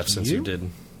this one, Thank Seth, since you.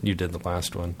 you did the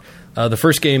last one. The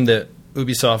first game that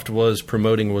Ubisoft was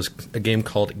promoting was a game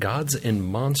called Gods and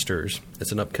Monsters.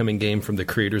 It's an upcoming game from the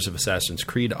creators of Assassin's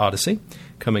Creed Odyssey,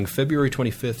 coming February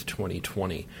 25th,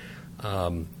 2020.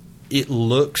 It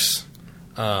looks...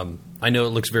 I know it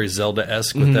looks very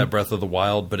Zelda-esque with that Breath of the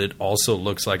Wild, but it also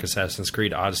looks like Assassin's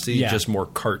Creed Odyssey, Yeah. just more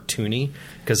cartoony,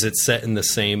 because it's set in the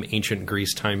same ancient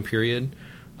Greece time period.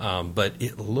 But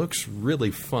it looks really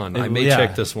fun. I may Yeah.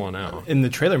 check this one out. And the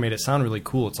trailer made it sound really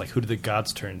cool. It's like, who do the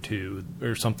gods turn to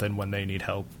or something when they need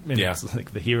help? And Yeah. it's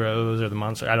like the heroes or the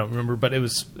monster. I don't remember, but it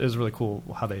was really cool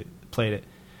how they played it.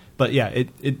 But yeah, it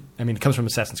comes from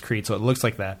Assassin's Creed, so it looks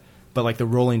like that. But like the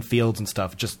rolling fields and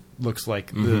stuff just looks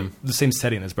like the same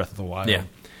setting as Breath of the Wild. Yeah.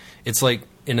 It's like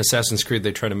in Assassin's Creed,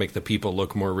 they try to make the people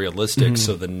look more realistic,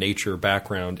 so the nature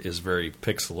background is very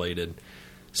pixelated.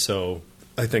 So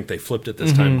I think they flipped it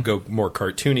this time, go more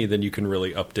cartoony, then you can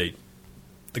really update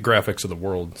the graphics of the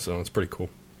world. So it's pretty cool.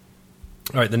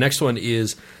 All right, the next one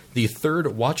is the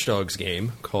third Watch Dogs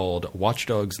game, called Watch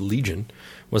Dogs Legion,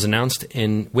 was announced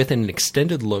with an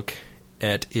extended look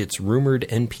at its rumored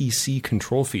NPC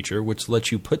control feature, which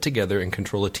lets you put together and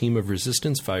control a team of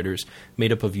resistance fighters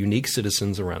made up of unique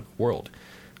citizens around the world.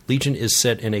 Legion is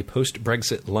set in a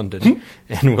post-Brexit London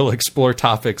and will explore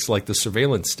topics like the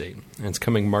surveillance state. And it's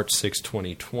coming March 6,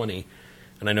 2020.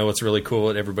 And I know what's really cool,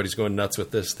 and everybody's going nuts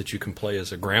with this, that you can play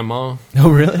as a grandma.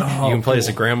 Oh, really? You can play as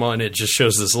a grandma, and it just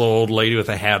shows this little old lady with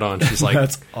a hat on. She's like,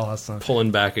 That's awesome. pulling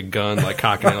back a gun, like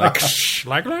cocking it, like, shh,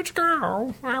 like, let's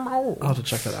go. I'm old. I'll have to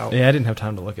check that out. Yeah, I didn't have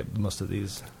time to look at most of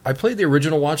these. I played the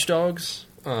original Watch Dogs,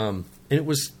 and it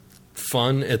was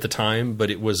fun at the time,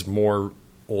 but it was more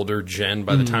older gen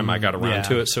by the time I got around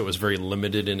to it, so it was very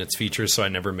limited in its features, so I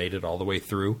never made it all the way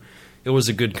through. It was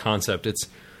a good concept. It's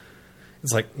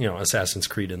like, Assassin's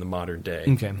Creed in the modern day.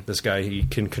 Okay. This guy, he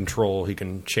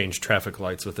can change traffic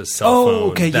lights with his cell phone.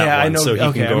 Oh, okay, yeah, I know. So he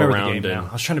Okay, can I go remember the around game now. and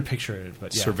I was trying to picture it,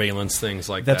 but yeah. surveillance things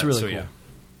like That's that. really So, cool.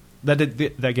 yeah.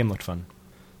 That game looked fun.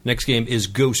 Next game is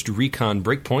Ghost Recon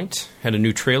Breakpoint. Had a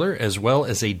new trailer as well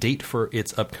as a date for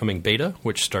its upcoming beta,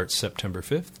 which starts September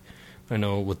 5th. I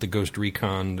know with the Ghost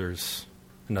Recon, there's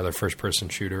another first-person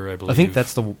shooter, I believe. I think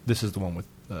this is the one with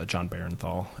John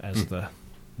Barenthal as the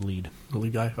lead. The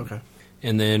lead guy? Okay.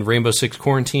 And then Rainbow Six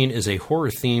Quarantine is a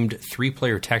horror-themed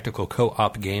 3-player tactical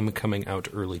co-op game coming out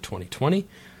early 2020.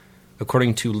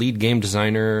 According to lead game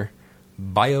designer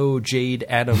BioJade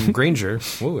Adam Granger,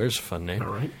 whoa, there's a fun name.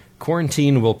 All right.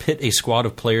 Quarantine will pit a squad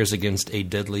of players against a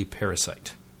deadly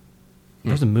parasite.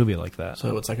 There's a movie like that.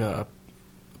 So it's like a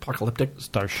apocalyptic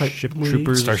Starship movie?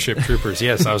 Troopers. Starship Troopers,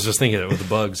 yes. I was just thinking that with the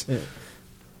bugs.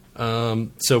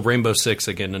 So Rainbow Six,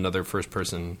 again, another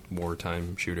first-person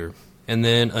wartime shooter. And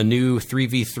then a new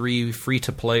 3v3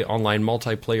 free-to-play online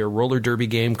multiplayer roller derby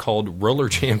game called Roller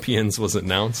Champions was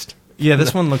announced. Yeah,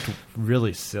 this one looked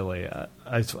really silly.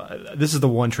 This is the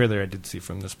one trailer I did see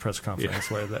from this press conference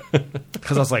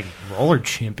because I was like, Roller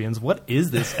Champions, what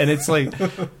is this? And it's like,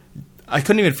 I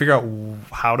couldn't even figure out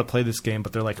how to play this game,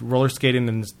 but they're like roller skating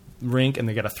in this rink and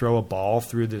they got to throw a ball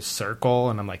through this circle,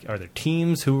 and I'm like, are there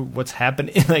teams? What's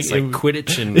happening? It's like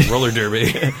Quidditch and roller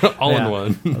derby all in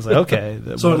one. I was like, okay.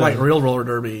 So like real roller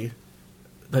derby,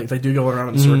 they do go around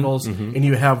in circles, and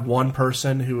you have one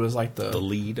person who is like the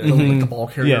lead, like the ball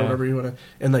carrier, Yeah. or whatever you want to,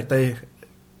 and like they,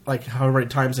 like however many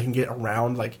times they can get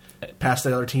around, like past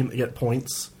the other team to get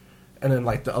points, and then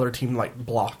like the other team like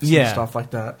blocks and stuff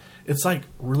like that. It's like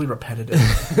really repetitive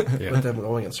with them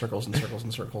going in circles and circles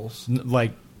and circles.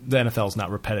 Like the NFL's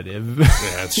not repetitive.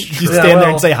 That's You true. stand there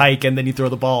and say hike, and then you throw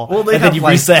the ball, Well, they and have then you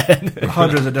like reset.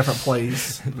 hundreds of different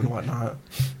plays and whatnot.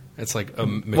 It's like a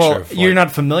mixture Well, of you're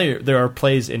not familiar. There are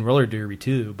plays in roller derby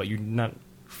too, but you're not.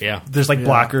 Yeah. There's like Yeah.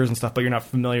 blockers and stuff, but you're not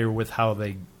familiar with how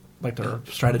they. Like their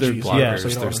strategies. Blockers, Yeah, so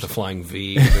you don't there's the understand. flying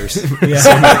V.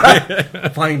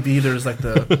 There's Flying V. There's like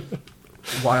the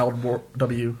wild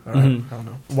W. I don't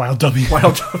know. Wild W.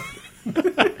 Wild W.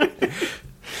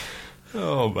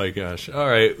 Oh my gosh. All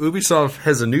right. Ubisoft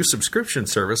has a new subscription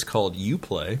service called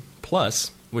Uplay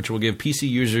Plus, which will give PC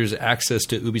users access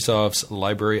to Ubisoft's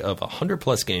library of 100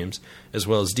 plus games, as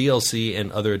well as DLC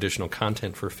and other additional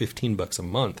content for $15 a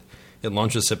month. It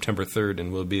launches September 3rd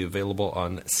and will be available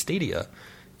on Stadia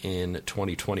in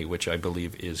 2020, which I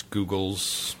believe is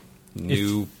Google's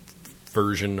new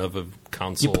version of a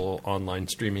console online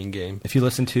streaming game. If you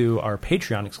listen to our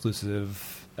Patreon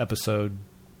exclusive episode,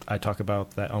 I talk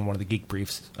about that on one of the Geek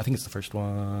Briefs. I think it's the first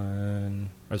one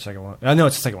or the second one. No,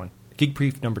 it's the second one. Geek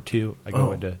Brief number 2. I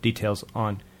go into details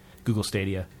on Google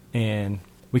Stadia, and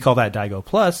we call that Daigo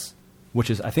Plus, which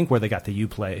is I think where they got the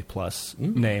Uplay Plus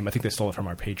name. I think they stole it from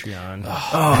our Patreon.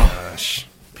 Gosh.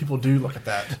 People do look at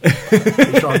that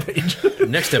Patreon page.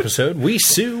 Next episode, we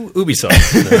sue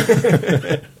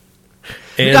Ubisoft.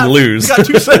 And lose. We got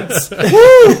 2 cents.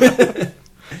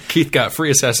 Keith got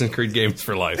free Assassin's Creed games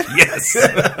for life. Yes.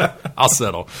 I'll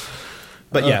settle.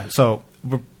 But yeah, so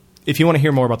if you want to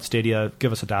hear more about the Stadia,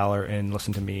 give us $1 and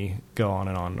listen to me go on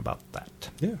and on about that.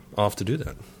 Yeah, I'll have to do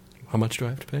that. How much do I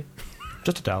have to pay?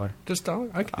 Just $1. Just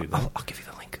 $1? I can do that. I'll give you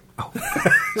the link. Oh,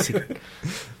 Secret.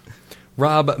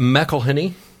 Rob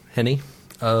McElhenney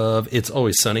of It's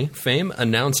Always Sunny fame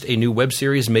announced a new web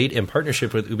series made in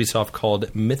partnership with Ubisoft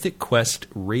called Mythic Quest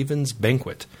Raven's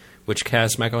Banquet, which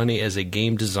casts McElhenney as a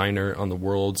game designer on the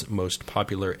world's most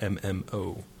popular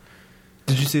MMO.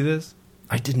 did you see this?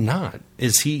 I did not.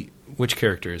 Is he? Which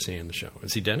character is he in the show?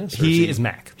 Is he Dennis? Or He is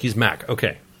Mac. He's Mac.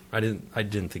 Okay. I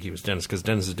didn't think he was Dennis because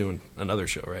Dennis is doing another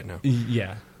show right now.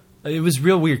 Yeah. It was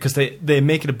real weird because they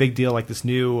make it a big deal, like this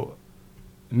new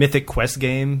Mythic Quest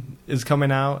game is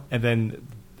coming out, and then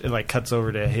it like cuts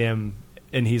over to him,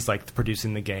 and he's like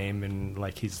producing the game, and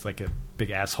like he's like a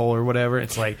big asshole or whatever.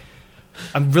 It's like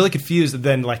I'm really confused. And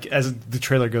then like as the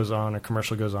trailer goes on or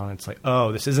commercial goes on, it's like,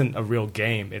 oh, this isn't a real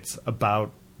game. It's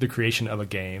about the creation of a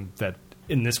game that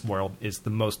in this world is the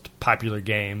most popular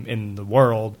game in the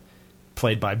world,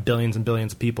 played by billions and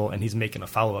billions of people, and he's making a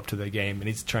follow up to the game, and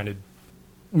he's trying to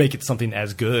make it something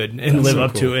as good and That's live so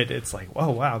up cool. to it. It's like,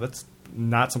 oh wow, that's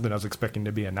not something I was expecting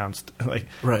to be announced, like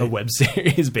Right. a web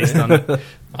series based on it.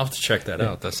 I'll have to check that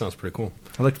out. That sounds pretty cool.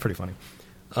 It looked pretty funny.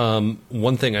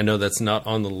 One thing I know that's not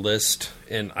on the list,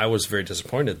 and I was very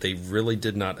disappointed, they really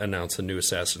did not announce a new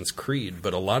Assassin's Creed,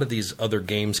 but a lot of these other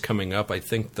games coming up, I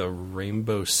think the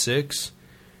Rainbow Six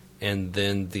and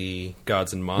then the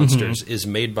Gods and Monsters is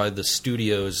made by the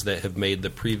studios that have made the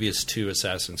previous two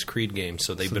Assassin's Creed games,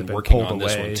 so they've been working pulled on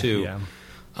this away, one too. yeah.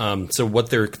 So what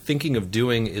they're thinking of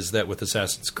doing is that with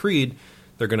Assassin's Creed,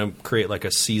 they're going to create like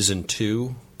a season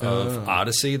 2 of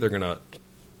Odyssey. They're going to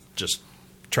just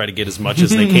try to get as much as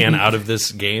they can out of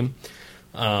this game.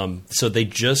 So they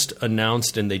just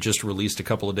announced and they just released a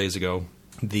couple of days ago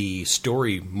the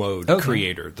story mode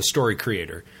creator, the story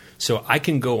creator. So I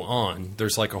can go on.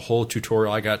 There's like a whole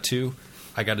tutorial I got to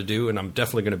do, and I'm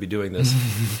definitely going to be doing this.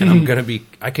 And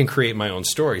I can create my own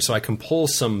story. So I can pull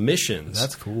some missions.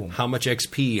 That's cool. How much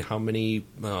XP, how many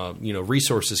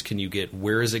resources can you get?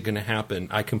 Where is it going to happen?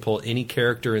 I can pull any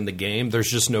character in the game. There's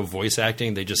just no voice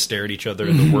acting. They just stare at each other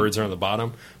and the words are on the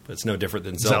bottom. But it's no different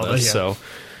than Zelda. Zelda, yeah.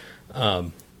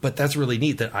 So, but that's really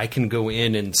neat that I can go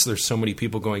in and there's so many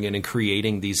people going in and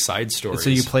creating these side stories.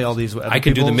 So you play all these. I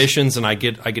can do the missions and I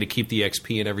get to keep the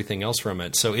XP and everything else from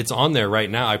it. So it's on there right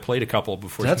now. I played a couple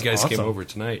before That's you guys came awesome. over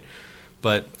tonight.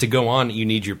 But to go on, you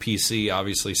need your PC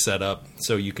obviously set up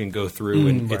so you can go through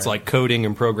and it's like coding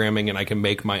and programming, and I can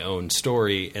make my own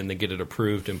story and then get it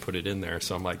approved and put it in there.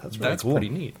 So I'm like, that's cool. pretty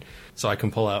neat. So I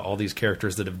can pull out all these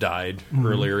characters that have died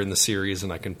earlier in the series,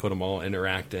 and I can put them all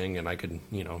interacting. And I can,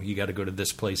 you got to go to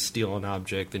this place, steal an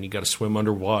object, then you got to swim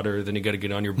underwater, then you got to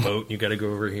get on your boat, and you got to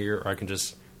go over here, or I can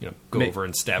just go over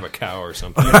and stab a cow or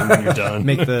something when you're done.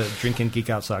 Make the Drink and Geek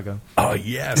Out saga. Oh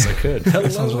yes, I could.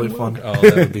 That sounds really fun. Oh,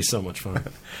 that would be so much fun.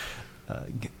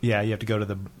 Yeah, you have to go to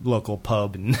the local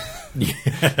pub, and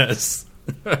Yes.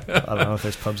 I don't know if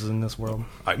there's pubs in this world.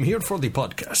 I'm here for the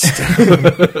podcast.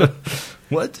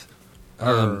 What?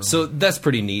 So that's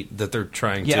pretty neat that they're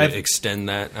trying Yeah, to I've- extend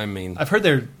that. I mean, I've heard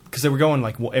because they were going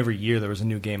like every year there was a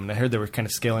new game, and I heard they were kind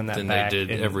of scaling that then back. they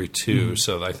did and- every two,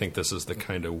 so I think this is the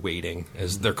kind of waiting,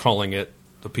 as they're calling it.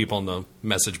 The people on the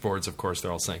message boards, of course,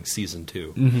 they're all saying season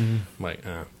 2. I'm like,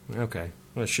 okay,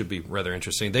 well, it should be rather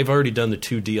interesting. They've already done the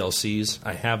 2 DLCs.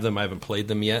 I have them. I haven't played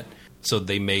them yet, so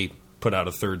they may put out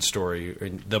a third story,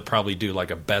 and they'll probably do like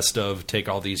a best of, take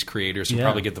all these creators and Yeah.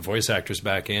 probably get the voice actors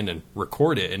back in and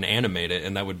record it and animate it,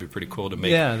 and that would be pretty cool to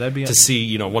make. Yeah, that'd be to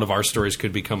see. One of our stories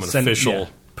could become an official.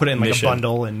 put it in like mission. a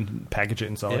bundle and package it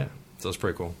and sell Yeah, it. so it's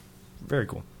pretty cool. Very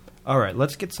cool. All right,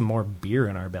 let's get some more beer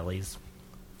in our bellies.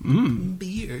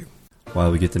 Beer.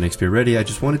 While we get the next beer ready, I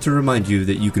just wanted to remind you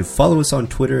that you can follow us on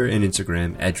Twitter and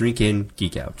Instagram at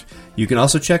DrinkInGeekOut. You can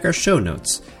also check our show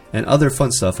notes and other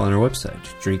fun stuff on our website,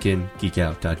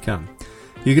 drinkingeekout.com.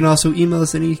 You can also email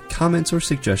us any comments or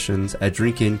suggestions at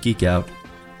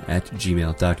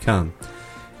drinkingeekout@gmail.com.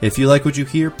 If you like what you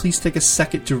hear, please take a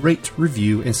second to rate,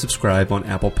 review, and subscribe on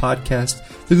Apple Podcasts,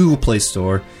 the Google Play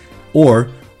Store, or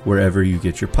wherever you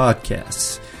get your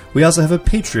podcasts. We also have a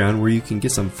Patreon where you can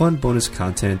get some fun bonus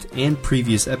content and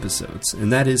previous episodes, and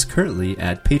that is currently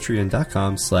at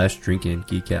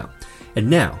patreon.com/drinkingeekout. And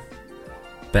now,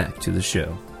 back to the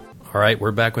show. All right,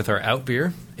 we're back with our out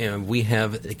beer, and we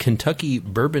have Kentucky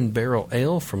Bourbon Barrel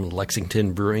Ale from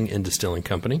Lexington Brewing and Distilling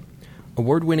Company.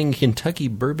 Award-winning Kentucky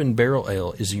Bourbon Barrel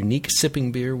Ale is a unique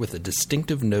sipping beer with a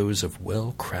distinctive nose of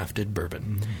well-crafted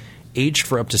bourbon. Aged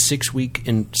for up to 6 weeks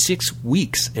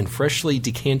in freshly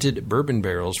decanted bourbon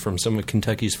barrels from some of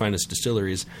Kentucky's finest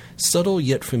distilleries, subtle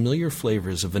yet familiar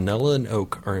flavors of vanilla and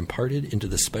oak are imparted into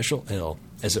the special ale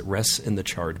as it rests in the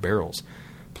charred barrels.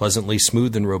 Pleasantly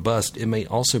smooth and robust, it may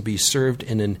also be served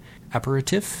in an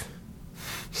aperitif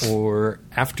or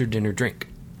after-dinner drink.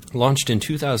 Launched in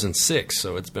 2006,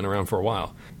 so it's been around for a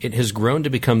while, it has grown to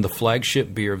become the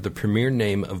flagship beer of the premier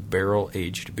name of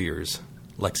barrel-aged beers,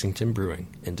 Lexington Brewing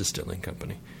and Distilling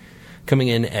Company. Coming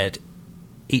in at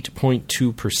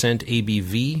 8.2%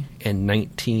 ABV and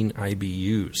 19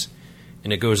 IBUs.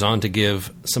 And it goes on to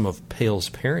give some of Pale's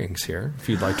pairings here. If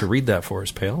you'd like to read that for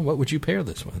us, Pale, what would you pair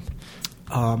this with?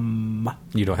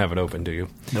 You don't have it open, do you?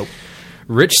 Nope.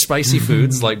 Rich, spicy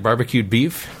foods like barbecued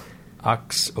beef,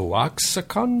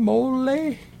 oaxacan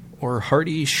mole, or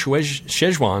hearty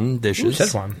Szechuan dishes. Ooh,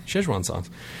 Szechuan. Szechuan sauce.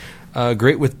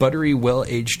 Great with buttery,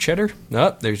 well-aged cheddar.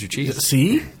 Oh, there's your cheese.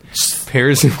 See?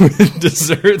 Pairs with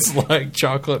desserts like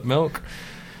chocolate milk.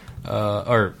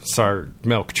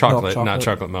 Milk chocolate, not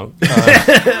chocolate milk.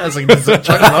 I was like, dessert,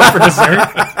 chocolate milk for dessert.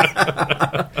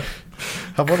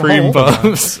 How about Cream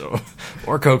puffs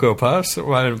or Cocoa Puffs.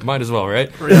 Might as well,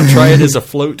 right? Try it as a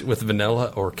float with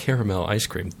vanilla or caramel ice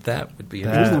cream. That would be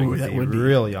That interesting. would that be would be-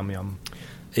 real yum.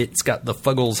 It's got the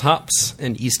Fuggles hops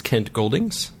and East Kent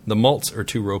Goldings. The malts are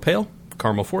 2-row pale,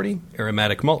 caramel 40,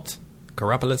 aromatic malt,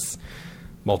 Carapalis,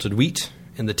 malted wheat.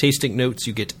 In the tasting notes,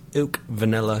 you get oak,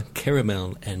 vanilla,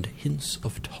 caramel, and hints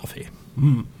of toffee.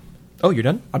 Oh, you're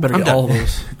done? I better I'm get done. all of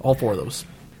those. All 4 of those.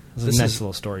 This is This a nice is-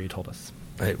 little story you told us.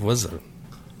 It was a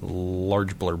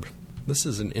large blurb. This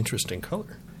is an interesting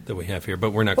color that we have here,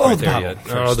 but we're not quite the there bottle yet.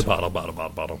 first. The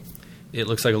bottle. It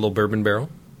looks like a little bourbon barrel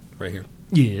right here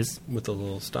Yes. with the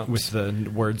little stops. With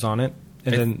the words on it.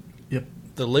 And I- then Yep.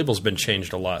 The label's been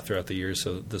changed a lot throughout the years,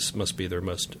 so this must be their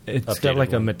most it's updated got like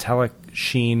a one. metallic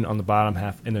sheen on the bottom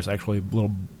half, and there's actually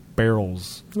little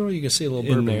barrels Oh, you can see a little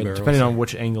in bourbon there, barrels. depending on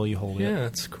which angle you hold it. Yeah,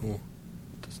 that's cool.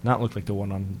 Does not look like the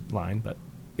one online, but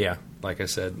Yeah, like I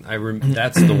said,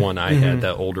 that's the one I had,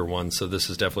 that older one. So this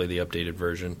is definitely the updated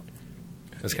version.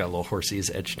 It's got little horsies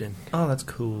etched in. oh, that's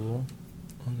cool.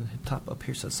 On the top up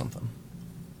here says something.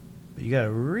 But you got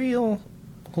a real,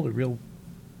 hold it real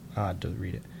odd to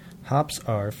read it. Hops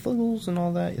are Fuggles and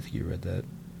all that. I think you read that.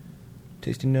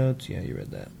 Tasting notes, yeah, you read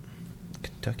that.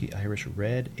 Kentucky Irish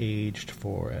Red, aged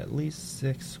for at least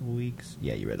 6 weeks.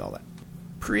 Yeah, you read all that.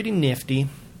 Pretty nifty.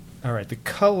 All right, the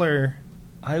color.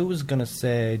 I was gonna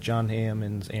say John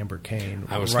Hammond's Amber Cane.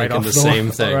 I was right thinking off the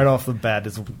same thing. Right off the bat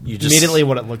is You just- immediately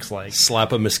what it looks like.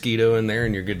 Slap a mosquito in there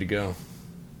and you're good to go.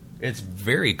 It's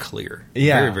very clear.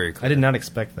 Yeah, Very, very clear. I did not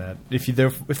expect that. If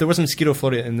there was a mosquito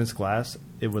floating in this glass,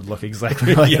 it would look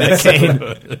exactly like that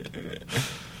cane.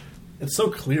 It's so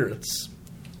clear. It's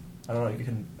I don't know. You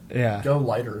can Yeah. go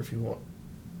lighter if you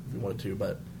wanted to,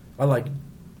 but I like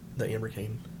the Amber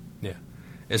Cane. Yeah.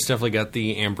 It's definitely got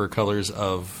the amber colors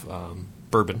of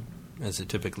bourbon, as it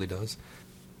typically does,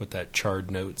 with that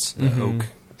charred notes, the oak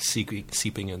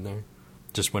seeping in there.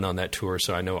 Just went on that tour,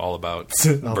 so I know all about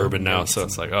All bourbon the now, notes so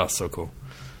it's like, oh, so cool.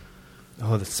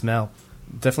 Oh, the smell.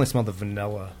 Definitely smell the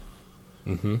vanilla.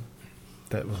 Mm-hmm.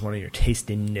 That was one of your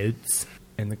tasting notes.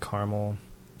 And the caramel.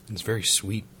 It's very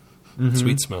sweet. Mm-hmm.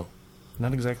 Sweet smell.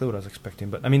 Not exactly what I was expecting,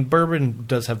 but I mean, bourbon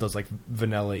does have those like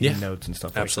vanilla Yeah, notes and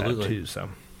stuff absolutely. like that too, so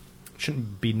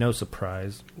shouldn't be no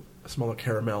surprise. I smell the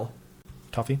caramel.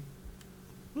 Toffee?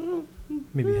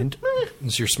 Maybe a hint.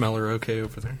 Is your smeller okay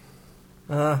over there?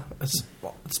 It's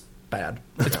bad.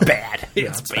 It's bad. Yeah,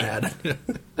 it's bad.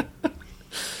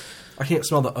 I can't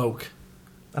smell the oak.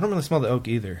 I don't really smell the oak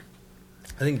either.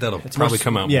 I think that'll It's probably more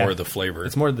come out yeah. more of the flavor.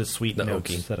 It's more the sweet The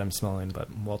notes oaky. that I'm smelling, but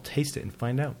we'll taste it and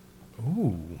find out.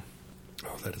 Ooh.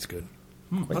 Oh, that is good.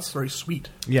 That's very sweet.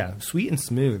 Yeah, sweet and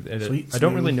smooth. And Sweet, I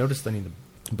don't smooth. really notice any of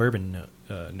the bourbon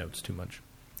notes too much.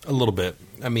 A little bit.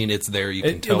 I mean, it's there. You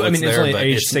can tell I mean, it's it's there, only but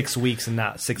aged it's 6 weeks and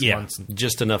not 6 yeah, months.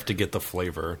 just enough to get the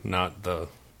flavor, not the.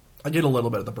 I get a little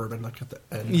bit of the bourbon like at the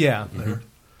end. Yeah. there.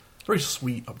 It's very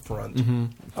sweet up front.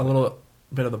 A little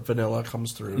bit of the vanilla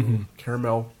comes through.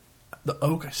 Caramel. The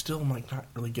oak, I still am like not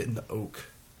really getting the oak.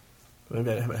 Maybe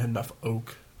I haven't had enough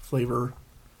oak flavor.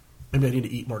 Maybe I need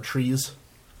to eat more trees.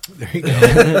 There you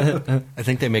go. I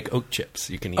think they make oak chips.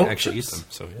 You can Oak actually chips? eat them.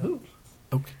 So yeah. Ooh,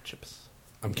 oak chips.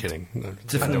 I'm kidding. No, I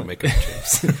Different. don't make oak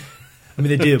chips. I mean,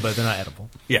 they do, but they're not edible.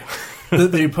 Yeah.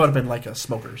 They put them in like a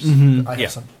smokers. I have Yeah.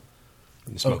 some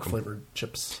You smoke oak 'em. flavored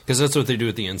chips. Because that's what they do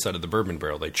at the inside of the bourbon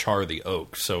barrel. They char the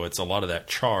oak. So it's a lot of that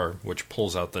char which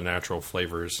pulls out the natural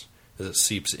flavors as it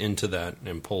seeps into that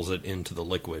and pulls it into the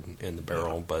liquid in the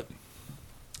barrel. But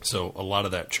so a lot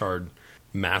of that charred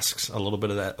masks a little bit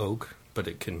of that oak, but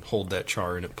it can hold that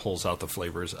char and it pulls out the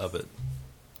flavors of it.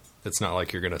 It's not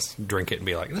like you're going to drink it and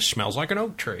be like, this smells like an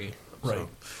oak tree. Right.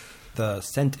 The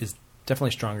scent is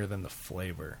definitely stronger than the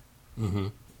flavor. Mm-hmm.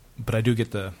 But I do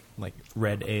get the like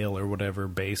red ale or whatever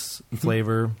base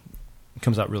flavor. It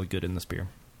comes out really good in this beer.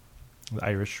 The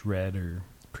Irish red or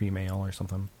cream ale or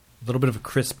something. A little bit of a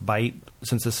crisp bite.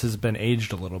 Since this has been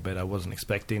aged a little bit, I wasn't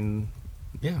expecting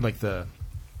Yeah. like the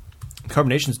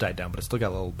carbonation's died down, but it still got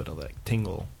a little bit of like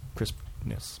tingle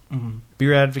crispness.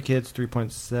 Beer Advocates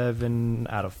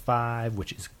 3.7 out of 5,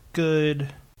 which is good.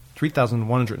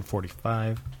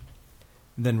 3,145.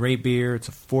 Then Rate Beer, it's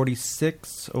a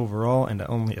 46 overall and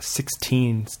only a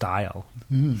 16 style.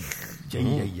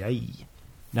 Yay.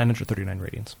 939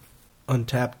 ratings.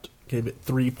 Untapped gave it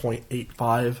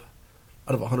 3.85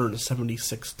 out of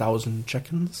 176,000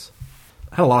 check-ins.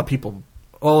 I had a lot of people.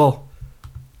 Oh,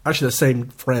 actually, the same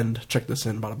friend checked this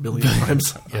in about 1 billion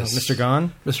times. Yes. Mr.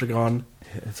 Gone, Mr. Gone.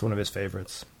 it's one of his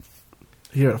favorites.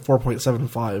 He had a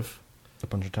 4.75. A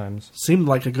bunch of times. Seemed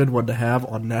like a good one to have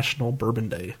on National Bourbon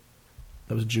Day.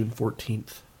 That was June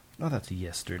 14th. Oh, that's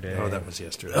yesterday. Oh, that was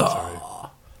yesterday. Sorry.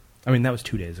 I mean, that was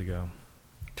 2 days ago.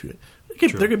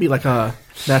 There could be like a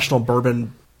National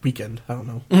Bourbon Weekend. I don't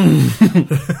know.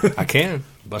 I can.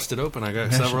 Bust it open. I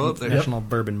got several up there. National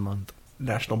Bourbon Month.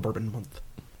 National Bourbon Month.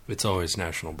 It's always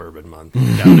National Bourbon Month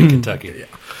down in Kentucky.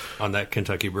 On that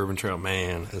Kentucky Bourbon Trail.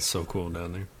 Man, it's so cool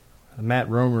down there. Matt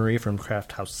Romery from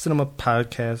Craft House Cinema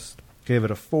Podcast gave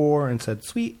it a 4 and said,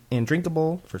 sweet and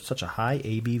drinkable for such a high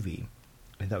ABV.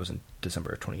 I think that was in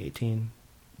December of 2018,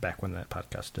 back when that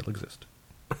podcast still existed.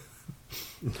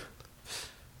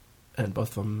 And both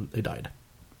of them, they died.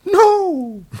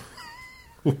 No!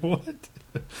 What?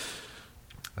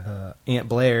 Aunt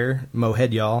Blair,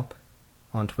 Mohead Y'all,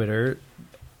 on Twitter,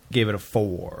 gave it a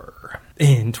 4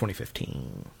 in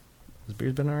 2015. This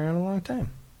beer's been around a long time.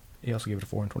 He also gave it a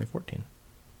 4 in 2014.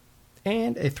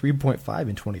 And a 3.5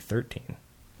 in 2013.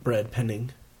 Brad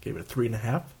Penning gave it a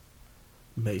 3.5.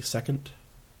 May 2nd.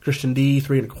 Christian D,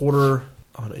 3.25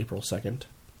 on April 2nd.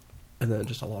 And then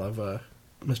just a lot of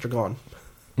Mr. Gone.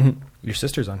 Your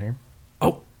sister's on here.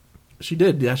 Oh, she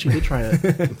did. Yeah, she did try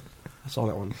it. I saw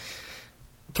that one.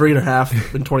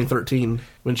 3.5 in 2013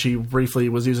 when she briefly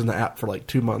was using the app for like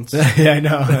 2 months. Yeah, I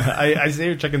know. I see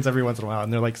her check-ins every once in a while,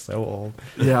 and they're like so old.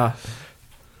 Yeah.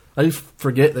 I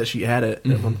forget that she had it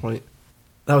at one point.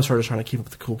 That was her just trying to keep up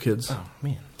with the cool kids. Oh,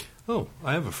 man. Oh,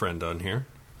 I have a friend on here.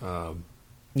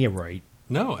 Yeah, right.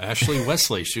 No, Ashley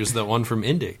Wesley. She was the one from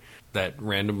Indy that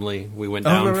randomly we went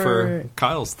down for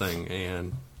Kyle's thing.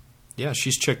 And yeah,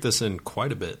 she's checked this in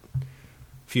quite a bit.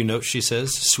 A few notes she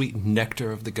says, sweet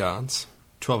nectar of the gods.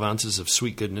 12 ounces of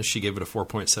sweet goodness. She gave it a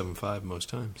 4.75 most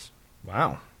times.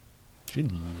 Wow. She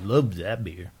loves that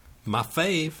beer. My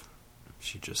fave.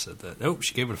 She just said that. Oh,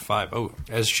 she gave it a 5. Oh,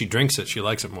 as she drinks it, she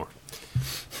likes it more.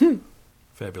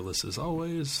 Fabulous as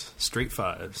always. Straight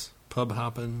 5s. Pub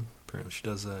hopping. Apparently she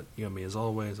does that. Yummy as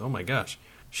always. Oh my gosh.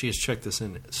 She has checked this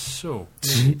in so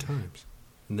many times.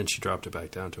 And then she dropped it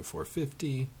back down to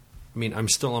 450. I mean, I'm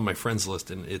still on my friends list,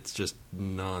 and it's just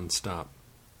nonstop.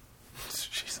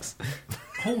 Jesus.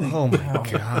 Oh my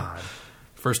God.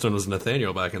 First one was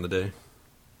Nathaniel back in the day.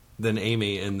 Then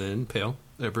Amy, and then Pale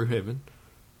at Brewhaven.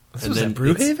 This was at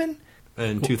Brewhaven?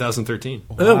 In 2013.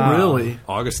 Oh, really?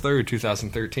 August 3rd,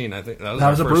 2013. I think that was That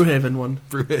was a our first Brewhaven one.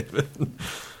 Brewhaven.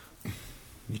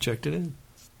 You checked it in?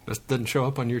 This doesn't show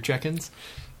up on your check-ins?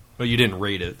 Well, you didn't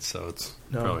rate it, so it's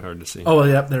probably hard to see. Oh,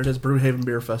 yeah, there it is. Brewhaven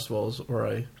Beer Festivals,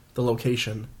 where the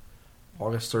location,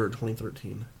 August 3rd,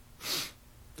 2013.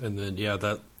 And then, yeah,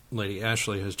 that lady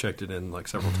Ashley has checked it in like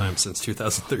several times since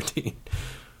 2013.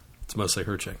 It's mostly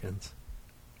her check-ins.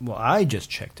 Well, I just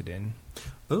checked it in.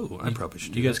 Oh, I probably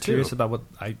should do You guys that, curious too. about what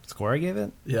score I gave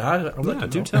it? Yeah, I'm Yeah, not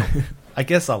do tell. I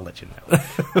guess I'll let you know.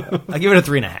 I give it a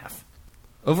 3.5.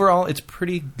 Overall, it's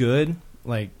pretty good.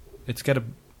 Like, it's got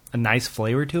a nice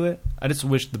flavor to it. I just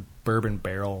wish the bourbon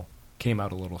barrel came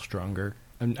out a little stronger.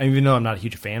 And even though I'm not a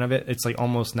huge fan of it, it's like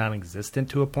almost non-existent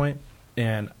to a point.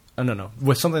 And I don't know,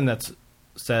 with something that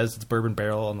says it's bourbon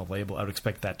barrel on the label, I would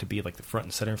expect that to be like the front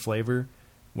and center flavor,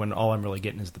 when all I'm really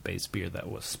getting is the base beer that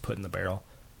was put in the barrel.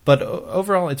 But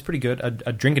overall, it's pretty good.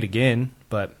 I'd drink it again,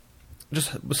 but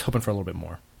just was hoping for a little bit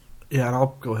more. Yeah, and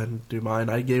I'll go ahead and do mine.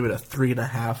 I gave it a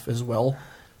 3.5 as well,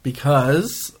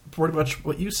 because pretty much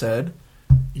what you said,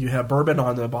 you have bourbon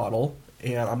on the bottle,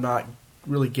 and I'm not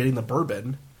really getting the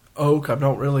bourbon. Oak, I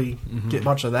don't really get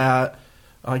much of that.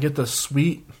 I get the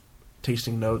sweet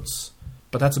tasting notes,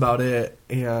 but that's about it.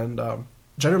 And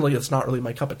generally, it's not really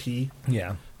my cup of tea.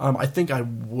 Yeah. I think I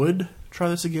would try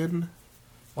this again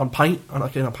on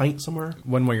a pint somewhere.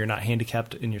 One where you're not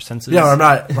handicapped in your senses. Yeah, I'm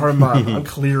not. I'm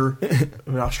clear.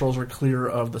 My nostrils are clear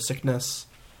of the sickness,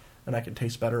 and I can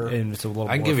taste better. And it's a little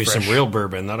I can more give you fresh. some real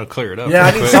bourbon. That'll clear it up. Yeah,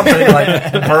 I real need quick. something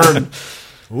like to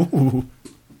burn. Ooh.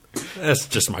 That's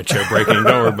just my chair breaking. Don't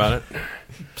worry about it.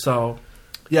 So,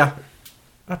 yeah,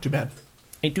 not too bad.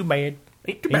 Ain't too bad.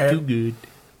 Ain't too bad. Ain't too good.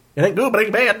 It ain't good, but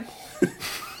ain't bad.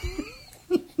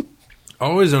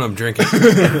 Always when I'm drinking.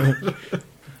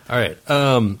 All right.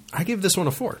 I give this one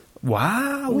a 4.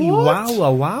 Wow!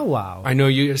 What? Wow! I know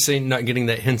you're saying not getting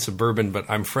that hints of bourbon, but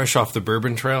I'm fresh off the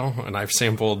bourbon trail, and I've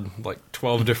sampled like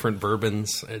 12 different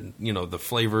bourbons, and the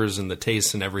flavors and the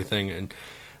tastes and everything. And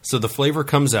so the flavor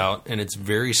comes out, and it's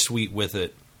very sweet with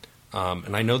it.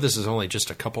 And I know this is only just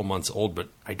a couple months old, but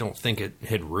I don't think it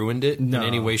had ruined it in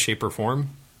any way, shape, or form.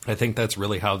 I think that's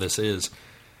really how this is.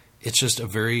 It's just a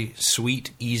very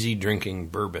sweet, easy drinking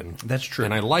bourbon. That's true.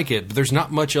 And I like it, but there's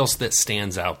not much else that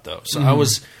stands out, though. So I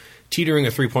was teetering a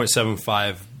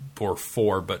 3.75 or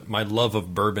 4, but my love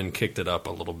of bourbon kicked it up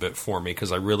a little bit for me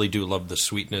because I really do love the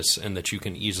sweetness and that you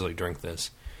can easily drink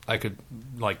this. I could,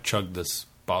 chug this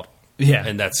bottle. Yeah.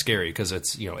 And that's scary because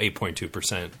it's,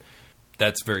 8.2%.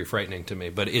 That's very frightening to me.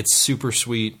 But it's super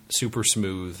sweet, super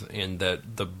smooth, and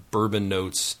that the bourbon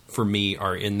notes, for me,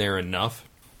 are in there enough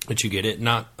that you get it.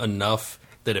 Not enough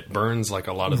that it burns like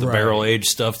a lot of the barrel-aged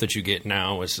stuff that you get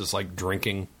now. It's just like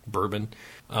drinking bourbon.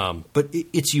 But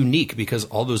it's unique because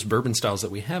all those bourbon styles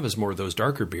that we have is more of those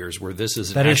darker beers, where this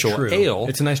is an actual ale.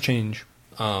 It's a nice change.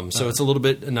 So it's a little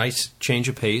bit a nice change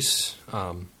of pace.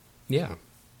 Yeah.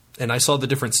 And I saw the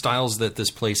different styles that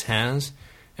this place has,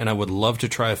 and I would love to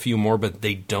try a few more, but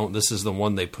they don't. This is the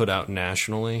one they put out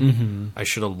nationally. Mm-hmm. I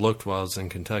should have looked while I was in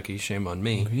Kentucky. Shame on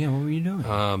me. Yeah, what were you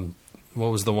doing?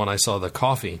 What was the one I saw? The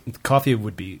coffee. The coffee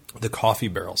would be... The coffee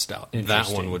barrel stout. That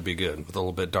one would be good with a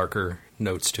little bit darker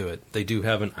notes to it. They do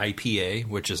have an IPA,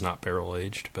 which is not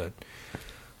barrel-aged, but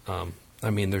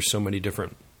there's so many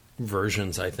different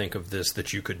versions, I think, of this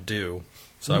that you could do.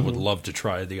 So I would love to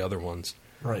try the other ones.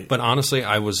 Right. But honestly,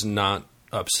 I was not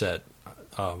upset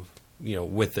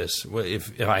with this.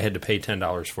 If I had to pay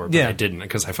 $10 for it, but I didn't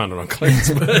because I found it on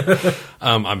clearance. But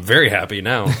I'm very happy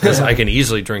now because I can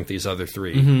easily drink these other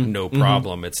three, no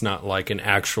problem. It's not like an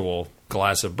actual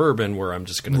glass of bourbon where I'm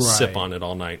just going to sip on it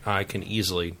all night. I can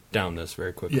easily down this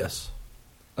very quickly. Yes.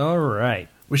 All right.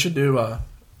 We should do a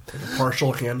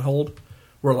partial handhold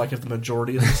where, if the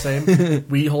majority is the same,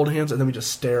 we hold hands and then we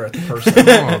just stare at the person.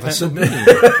 Oh, that's so mean.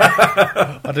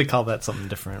 I did call that something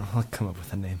different. I'll come up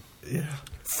with a name. Yeah.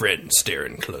 Friend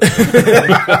staring club.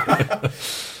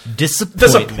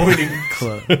 Disappointing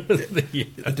club.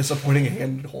 A disappointing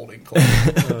hand-holding club.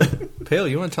 Pale,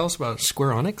 you want to tell us about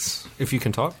Square Enix, if you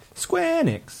can talk? Square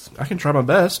Enix. I can try my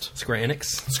best. Square Enix?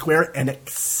 Square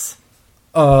Enix.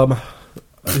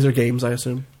 These are games, I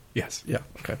assume? Yes. Yeah,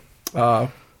 okay.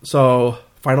 So,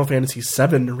 Final Fantasy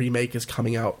VII Remake is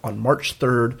coming out on March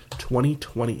 3rd,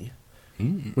 2020,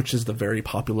 which is the very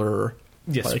popular...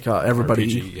 Yes, everybody,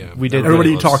 RPG, yeah. Everybody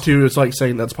you talk to is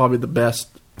saying that's probably the best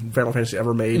Final Fantasy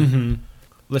ever made. Mm-hmm.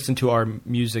 Listen to our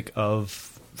music of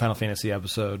Final Fantasy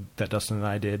episode that Dustin and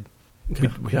I did.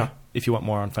 Okay. If you want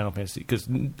more on Final Fantasy, because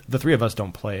the three of us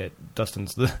don't play it.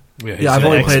 Dustin's the I've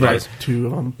only played two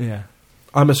of them. Yeah,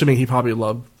 I'm assuming he probably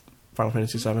loved Final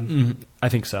Fantasy VII. Mm-hmm. I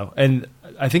think so, and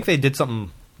I think they did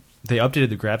something. They updated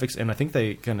the graphics, and I think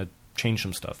they kind of changed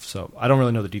some stuff. So I don't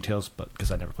really know the details, but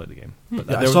because I never played the game. But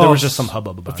there was just some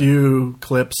hubbub about it. A few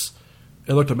clips.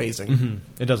 It looked amazing.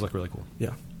 Mm-hmm. It does look really cool.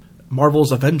 Yeah.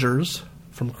 Marvel's Avengers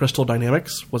from Crystal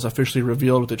Dynamics was officially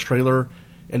revealed with a trailer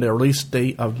and a release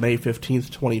date of May 15th,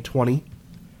 2020.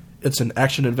 It's an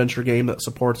action-adventure game that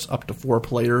supports up to 4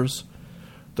 players.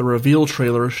 The reveal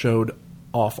trailer showed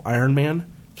off Iron Man,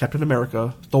 Captain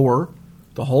America, Thor,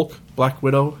 the Hulk, Black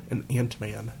Widow, and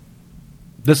Ant-Man.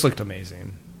 This looked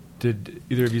amazing. Did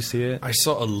either of you see it? I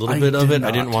saw a little bit of it. not.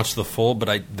 I didn't watch the full,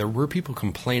 but there were people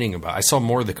complaining about it. I saw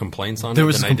more of the complaints on There it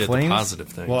was than I did the complaints? positive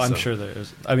things. Well, I'm sure there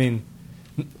is. I mean,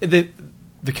 the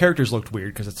characters looked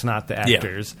weird because it's not the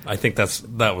actors. Yeah, I think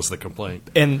that was the complaint.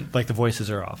 And, the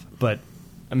voices are off. But,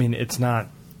 I mean, it's not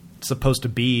supposed to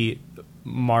be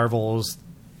Marvel's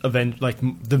the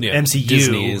MCU.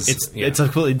 Disney's, It's a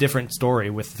completely different story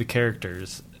with the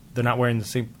characters. They're not wearing the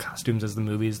same costumes as the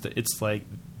movies. It's like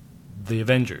the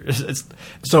Avengers.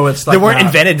 They weren't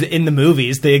invented in the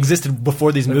movies. They existed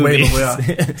before these movies.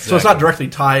 So it's not directly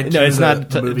tied to no, it's not.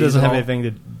 the movies. It doesn't at have all? anything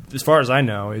to. As far as I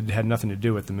know, it had nothing to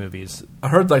do with the movies. I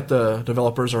heard the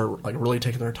developers are really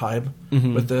taking their time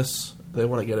with this. They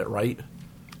want to get it right,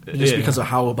 just because of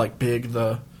how big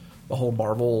the whole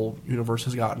Marvel universe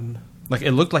has gotten.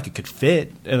 It looked like it could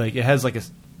fit. It has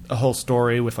a whole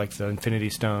story with the Infinity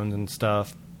Stones and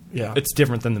stuff. Yeah, it's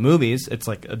different than the movies. It's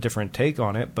a different take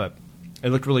on it, but it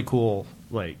looked really cool.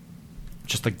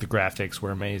 Just the graphics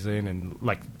were amazing, and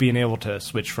being able to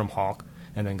switch from Hulk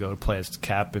and then go play as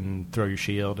Cap and throw your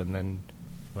shield, and then.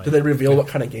 Did they reveal what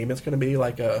kind of game it's going to be?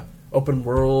 A open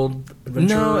world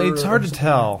adventure? No, it's hard to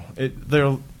tell.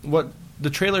 What the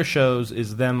trailer shows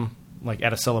is them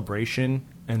at a celebration,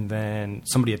 and then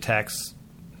somebody attacks.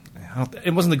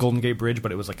 It wasn't the Golden Gate Bridge,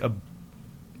 but it was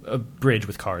a bridge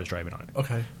with cars driving on it.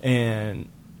 Okay. And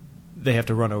they have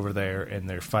to run over there, and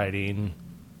they're fighting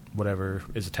whatever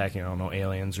is attacking, I don't know,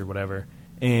 aliens or whatever.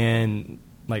 And,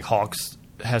 like, Hawks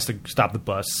has to stop the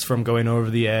bus from going over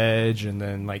the edge, and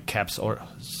then, like, Cap's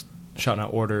shouting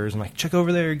out orders and, like, check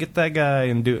over there, get that guy,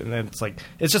 and do it. And it's like,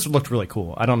 it just looked really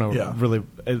cool. I don't know, Yeah. really,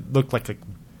 it looked like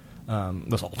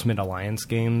those Ultimate Alliance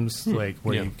games, like,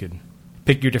 where Yeah. you could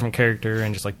pick your different character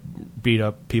and just, like, beat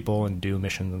up people and do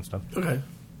missions and stuff. Okay.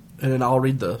 And then I'll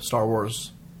read the Star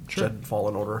Wars Jedi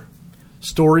Fallen Order.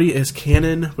 Story is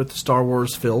canon with the Star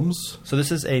Wars films. So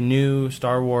this is a new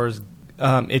Star Wars.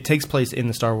 It takes place in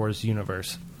the Star Wars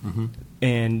universe,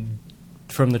 and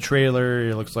from the trailer,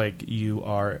 it looks like you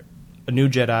are a new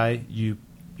Jedi.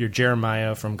 You're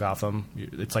Jeremiah from Gotham.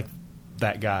 It's like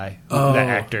that guy. Oh. That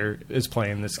actor is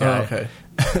playing this guy.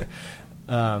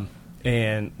 Oh, okay.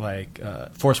 And like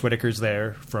Forrest Whitaker's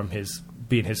there from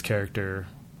being his character,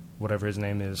 whatever his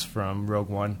name is from Rogue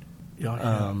One.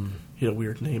 Yeah, he had a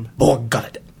weird name. Oh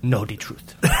God, know the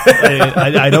truth.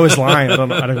 I know his line. I don't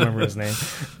remember his name.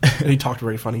 And he talked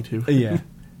very funny, too. Yeah,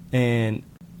 and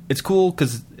it's cool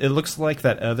because it looks like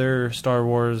that other Star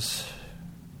Wars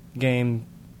game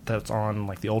that's on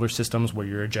like the older systems where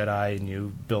you're a Jedi and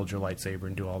you build your lightsaber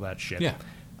and do all that shit. Yeah.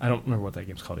 I don't remember what that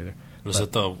game's called either. Was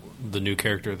it the new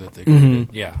character that they created?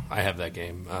 Yeah, I have that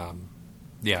game.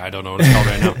 Yeah, I don't know what it's called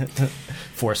right now.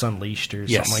 Force Unleashed or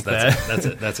Yes, something like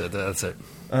that. That's it.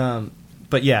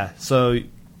 But yeah, so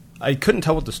I couldn't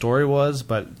tell what the story was,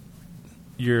 but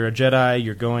you're a Jedi,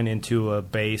 you're going into a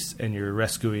base, and you're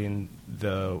rescuing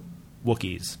the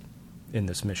Wookiees in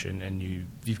this mission, and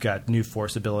you've got new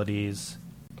Force abilities.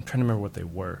 I'm trying to remember what they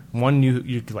were. One,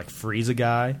 you could like freeze a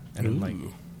guy and then like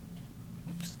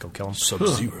just go kill him.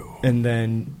 Sub-Zero. And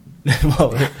then,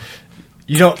 well,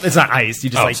 you don't. It's not ice. You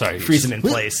just freeze him in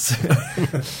place.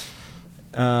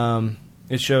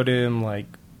 It showed him like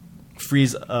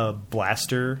freeze a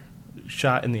blaster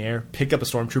shot in the air, pick up a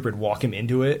stormtrooper, and walk him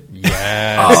into it.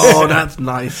 Yes. Oh, that's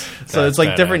nice. So That's it's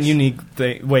like different, badass.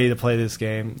 unique way to play this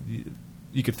game.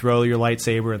 You could throw your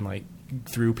lightsaber and like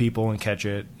through people and catch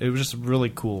it. It was just really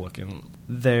cool looking.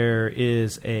 There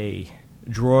is a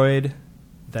droid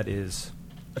that is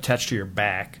attached to your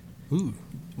back. Ooh.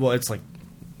 Well, it's like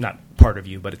not part of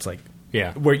you, but it's like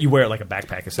Yeah. where you wear it like a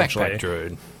backpack essentially. Backpack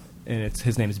droid. And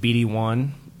his name is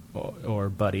BD1 or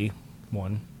Buddy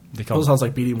 1. They call That him, sounds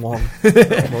like BD Wong.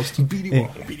 Almost.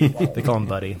 BD Wong. they call him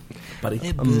Buddy.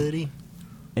 Buddy. buddy.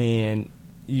 And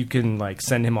you can like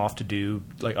send him off to do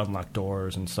like unlock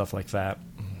doors and stuff like that,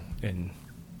 and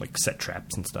like set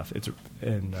traps and stuff. I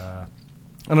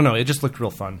don't know. It just looked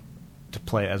real fun to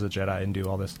play as a Jedi and do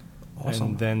all this. Awesome.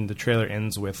 And then the trailer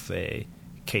ends with a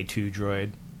K2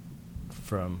 droid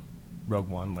from Rogue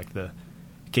One, like the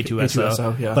K2SO.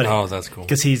 K2SO, yeah. But Oh, that's cool.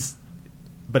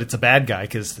 but it's a bad guy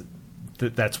because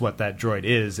that's what that droid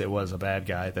is. It was a bad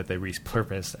guy that they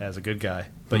repurposed as a good guy.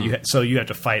 But you have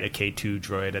to fight a K2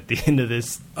 droid at the end of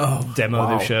this demo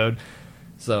wow. they showed.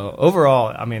 So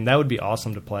overall, I mean, that would be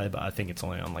awesome to play, but I think it's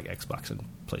only on like Xbox and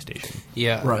PlayStation.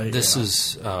 Yeah, Right, this yeah.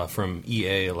 is from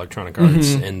EA Electronic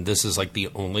Arts, and this is like the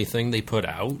only thing they put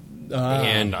out.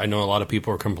 And I know a lot of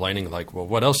people are complaining, like, well,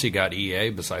 what else you got,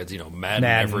 EA, besides, Madden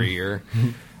every year?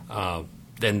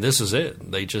 Then this is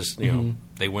it. They just,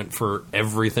 they went for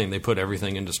everything. They put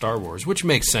everything into Star Wars, which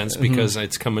makes sense because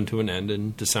it's coming to an end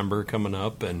in December coming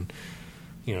up, and,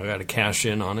 got to cash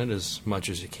in on it as much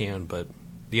as you can. But,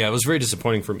 yeah, it was very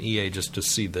disappointing from EA just to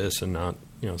see this and not,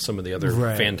 some of the other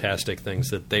Right. fantastic things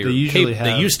that they usually they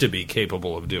have used to be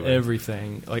capable of doing.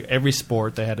 Everything. Like every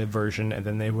sport, they had a version, and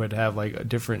then they would have like a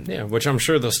different... Yeah, which I'm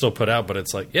sure they'll still put out, but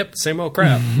it's like, yep, same old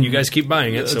crap. You guys keep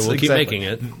buying it, so It's we'll keep exactly- making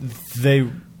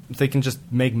it. They can just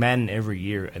make Madden every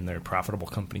year, and they're a profitable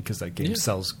company because that game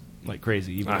sells like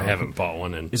crazy. Even I though- haven't bought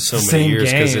one in It's so the many same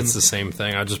years because game. it's the same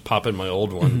thing. I just pop in my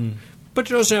old one. But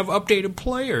it doesn't have updated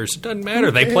players. It doesn't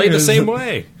matter. They play the same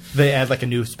way. They add like a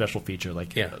new special feature,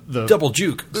 like Yeah, the double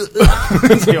juke.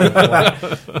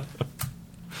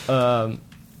 So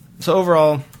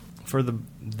overall, for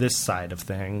this side of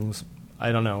things,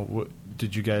 I don't know.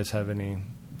 Did you guys have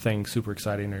anything super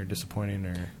exciting or disappointing,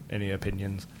 or any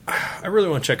opinions? I really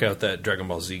want to check out that Dragon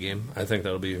Ball Z game. I think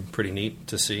that'll be pretty neat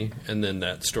to see. And then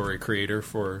that story creator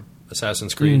for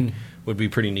Assassin's Creed would be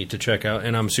pretty neat to check out.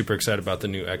 And I'm super excited about the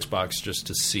new Xbox just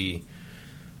to see,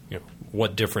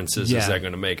 what differences is that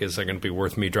going to make? Is that going to be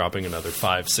worth me dropping another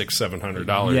 $500, $600,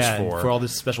 $700 Yeah, for? for all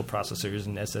these special processors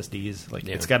and SSDs, like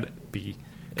it's got to be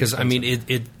Because I mean,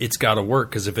 it's got to work.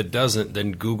 Because if it doesn't,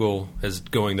 then Google is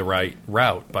going the right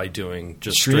route by doing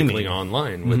just Streaming. strictly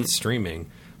online with streaming.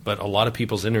 But a lot of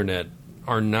people's internet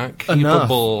are not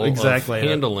capable exactly of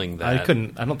handling that.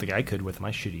 I don't think I could with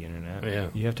my shitty internet. Yeah.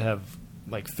 You have to have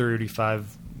like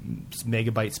 35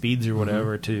 megabyte speeds or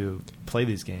whatever to play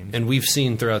these games. And we've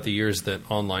seen throughout the years that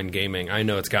online gaming, I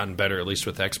know it's gotten better, at least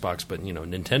with Xbox, but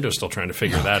Nintendo's still trying to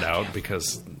figure that out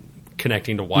because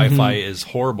connecting to Wi-Fi is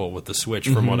horrible with the Switch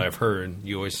from what I've heard.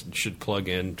 You always should plug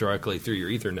in directly through your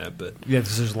Ethernet. But yeah,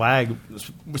 because there's lag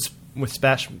with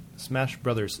Smash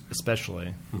Brothers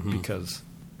especially because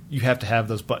you have to have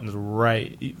those buttons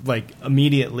right like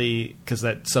immediately because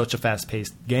that's such a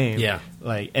fast-paced game. Yeah.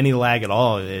 Like any lag at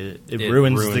all, it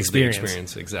ruins the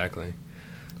experience. Exactly.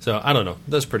 So I don't know.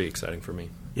 That's pretty exciting for me.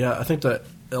 Yeah, I think that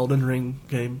Elden Ring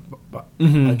game by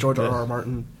George R.R.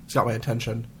 Martin has got my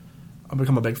attention. I've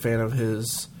become a big fan of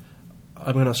his.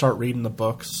 I'm going to start reading the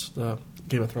books, the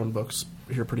Game of Thrones books,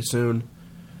 here pretty soon.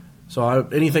 So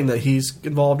anything that he's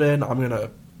involved in, I'm going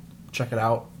to check it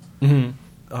out. It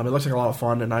looks like a lot of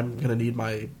fun, and I'm going to need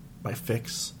my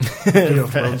fix. Game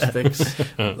of Thrones fix.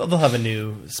 They'll have a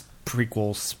new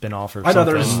prequel spin-off or I know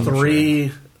something. there's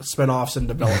 3 spin-offs in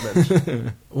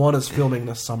development. One is filming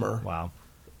this summer. Wow.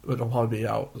 It'll probably be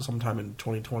out sometime in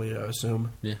 2020, I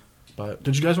assume. Yeah. But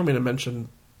did you guys want me to mention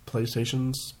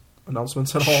PlayStation's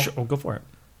announcements at all? Sure, go for it.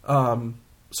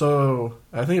 So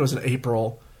I think it was in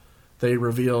April they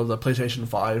revealed the PlayStation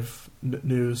 5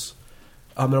 news.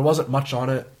 There wasn't much on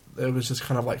it. It was just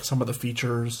kind of like some of the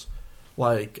features,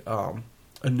 like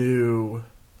a new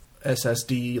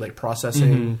SSD like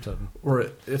processing,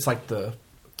 where it's like the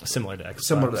similar to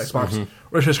Xbox.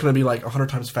 where it's just going to be like 100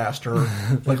 times faster.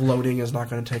 Like loading is not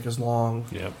going to take as long.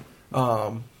 Yep.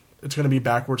 It's going to be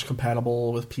backwards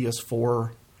compatible with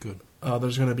PS4. Good.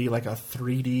 There's going to be like a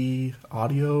 3D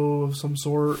audio of some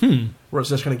sort, where it's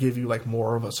just going to give you like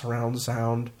more of a surround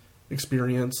sound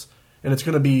experience, and it's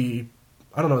going to be,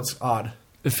 I don't know, it's odd.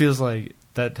 It feels like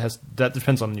that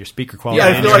depends on your speaker quality. Yeah,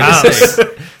 I in feel your like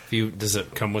house. Does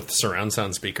it come with surround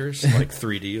sound speakers, like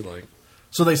 3D, like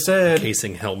So they said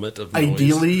casing helmet of noise?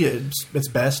 ideally it's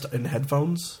best in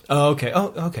headphones. Oh, okay.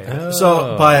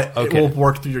 But it okay. will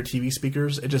work through your TV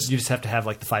speakers. It just You just have to have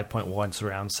like the 5.1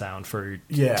 surround sound to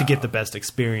Yeah. get the best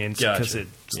experience because Gotcha.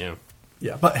 Yeah.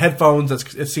 yeah. But headphones,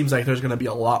 it seems like there's going to be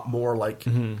a lot more like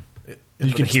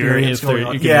you can hear it if going you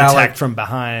on. can Yeah, attack like, from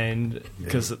behind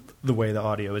because the way the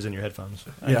audio is in your headphones.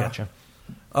 I Yeah. gotcha.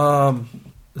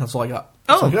 that's all I got.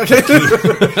 Oh. Okay.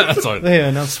 That's all. They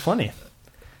announced plenty.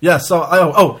 Yeah,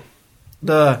 so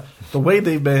the way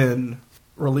they've been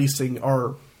releasing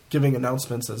or giving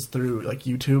announcements is through like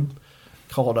YouTube,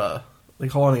 called they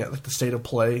call it like the State of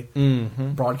Play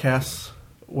broadcasts,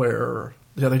 where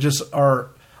they just are.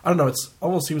 I don't know. It's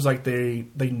almost seems like they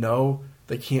know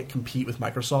they can't compete with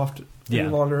Microsoft any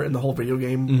longer in the whole video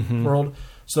game world,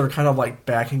 so they're kind of like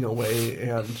backing away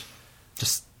and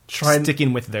Just trying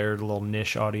sticking with their little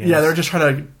niche audience. Yeah, they're just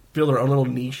trying to build their own little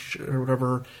niche or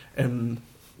whatever, and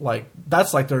like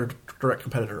that's like their direct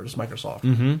competitors,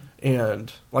 Microsoft.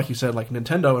 And like you said, like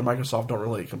Nintendo and Microsoft don't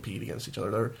really compete against each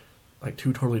other. They're like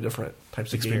two totally different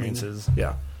types of Experiences. gaming.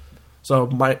 Yeah. So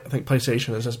I think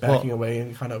PlayStation is just backing away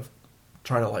and kind of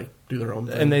trying to like do their own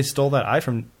thing. And they stole that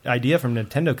idea from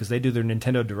Nintendo because they do their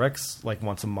Nintendo Directs like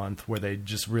once a month where they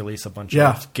just release a bunch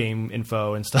of game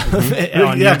info and stuff on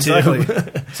YouTube.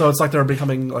 Exactly. So it's like they're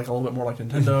becoming like a little bit more like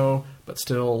Nintendo, but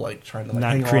still like trying to like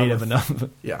hang Not on creative with- enough.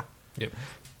 Yeah. Yep.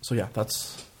 So yeah,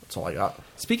 that's all I got.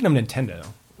 Speaking of Nintendo,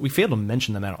 we failed to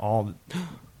mention them at all.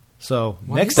 So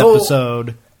next Oh.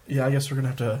 episode, Yeah, I guess we're gonna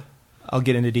have to. I'll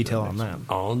get into detail on that.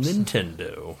 All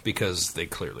Nintendo, because they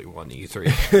clearly won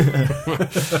E3.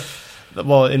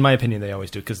 Well, in my opinion, they always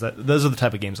do because those are the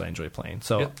type of games I enjoy playing.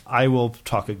 So Yep. I will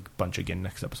talk a bunch again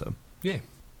next episode. Yeah.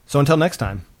 So until next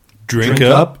time, Drink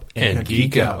up and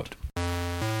geek out.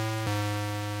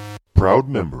 Proud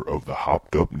member of the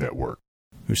Hopped Up Network.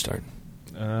 Who's starting?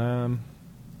 I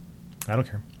don't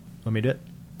care. Want me to do it?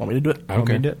 Want me to do it? I don't Want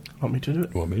me care. to do it? Want me to do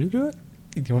it? Want me to do it?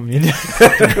 Do you want me to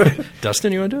do it?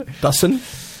 Dustin, you want to do it? Dustin,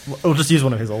 We'll just use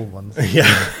one of his old ones.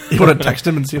 you want to text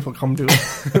him and see if he'll come do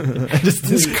it?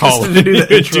 just Call to do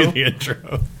the intro. Do the intro.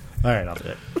 All right, I'll do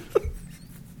it.